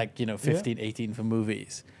 like 15, 18 for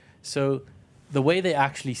movies. So the way they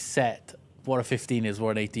actually set what a 15 is,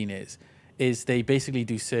 what an 18 is they basically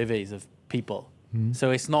do surveys of people.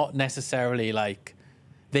 So it's not necessarily like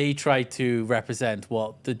they try to represent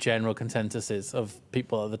what the general consensus is of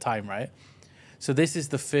people at the time, right? So this is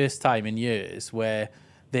the first time in years where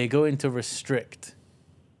they're going to restrict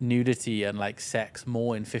nudity and like sex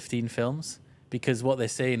more in 15 films, because what they're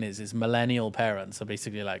saying is millennial parents, so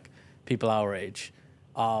basically like people our age,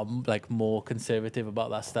 are like more conservative about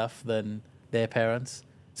that stuff than their parents.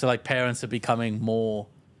 So like parents are becoming more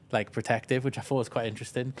like protective, which I thought was quite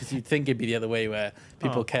interesting, because you'd think it'd be the other way where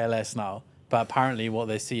people care less now. But apparently what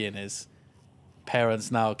they're seeing is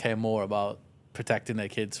parents now care more about protecting their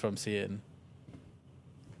kids from seeing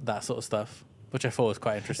that sort of stuff, which I thought was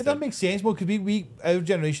quite interesting. that makes sense, because we our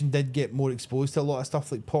generation did get more exposed to a lot of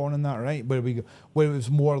stuff like porn and that, right? Where it was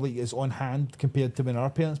more like it's on hand compared to when our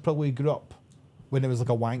parents probably grew up, when it was like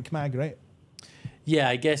a wank mag, right? Yeah,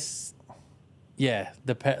 I guess. Yeah,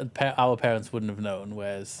 our parents wouldn't have known,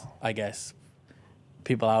 whereas I guess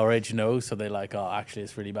people our age know, so they're like, oh, actually,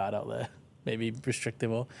 it's really bad out there. Maybe restrict it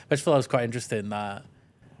more. I just thought it was quite interesting that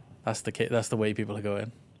that's the way people are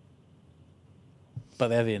going. But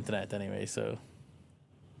they have the internet anyway, so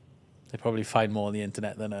they probably find more on the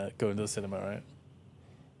internet than going to the cinema, right?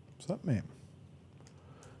 What's up, mate?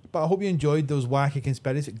 But I hope you enjoyed those wacky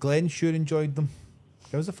conspiracies. Glenn sure enjoyed them.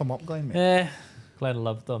 Give us a thumb up, Glenn, mate. Yeah, Glenn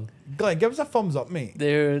loved them. Glenn, give us a thumbs up, mate.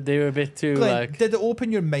 they were a bit too Glenn, like. did it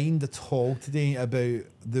open your mind at all today about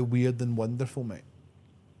the weird and wonderful, mate?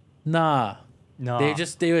 Nah, No.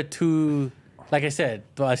 they were too, like I said,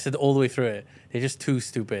 but I said all the way through it, they're just too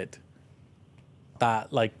stupid.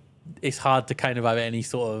 That like it's hard to kind of have any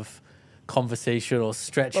sort of conversation or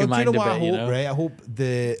stretch your Do you mind know what a I bit. hope, right? I hope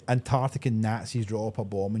the Antarctican Nazis drop a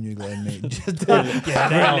bomb on you, Glenn, mate. Just, Brilliant.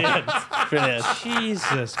 Brilliant.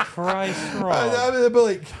 Jesus Christ, Rob. I mean, they'll be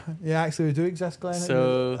like, yeah, actually, we do exist, Glenn.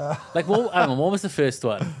 So, like, what? I don't know. What was the first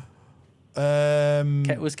one?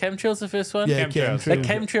 Was chemtrails the first one? yeah, Chemtrails. Like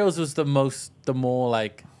chemtrails was the most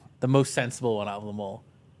sensible one out of them all.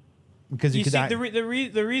 because You could see, act- the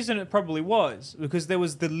reason it probably was because there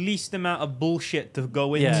was the least amount of bullshit to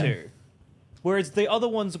go Yeah. into. Whereas the other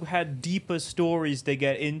ones had deeper stories they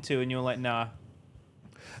get into, and you're like, nah.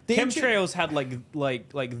 the ancient- Chemtrails had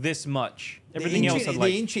like this much. the Everything else ancient- had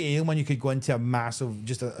like the ancient alien one, you could go into a massive,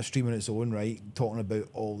 just a stream on its own, right? Talking about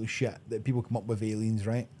all the shit that people come up with aliens,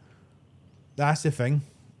 right? That's the thing.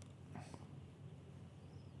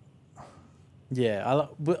 Yeah,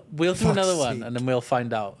 we'll do Fuck's another one, sake. and then we'll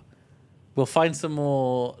find out. We'll find some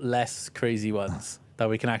more less crazy ones that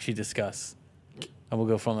we can actually discuss, and we'll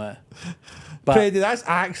go from there. But Freddy, that's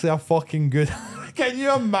actually a fucking good. Can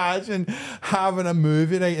you imagine having a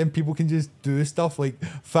movie night and people can just do stuff like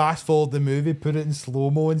fast forward the movie, put it in slow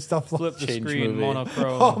mo and stuff like? flip the Change screen, movie.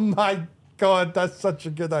 monochrome, Oh my god, that's such a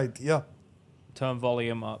good idea. turn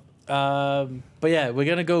volume up. but yeah, we're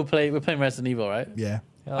gonna go play. We're playing Resident Evil, right? Yeah.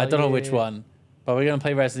 I don't know which one, but we're gonna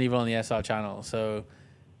play Resident Evil on the SR channel. So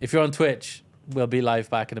if you're on Twitch, we'll be live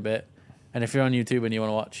back in a bit, and if you're on YouTube and you want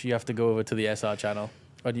to watch, you have to go over to the SR channel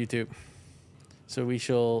on YouTube. So we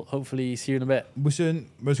shall hopefully see you in a bit. We're just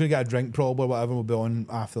gonna get a drink probably or whatever. We'll be on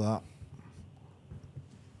after that.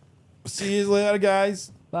 See you later,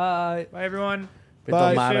 guys. Bye. Bye everyone. It Bye.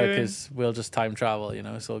 don't matter Soon. because we'll just time travel. You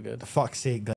know, it's all good. For fuck's sake,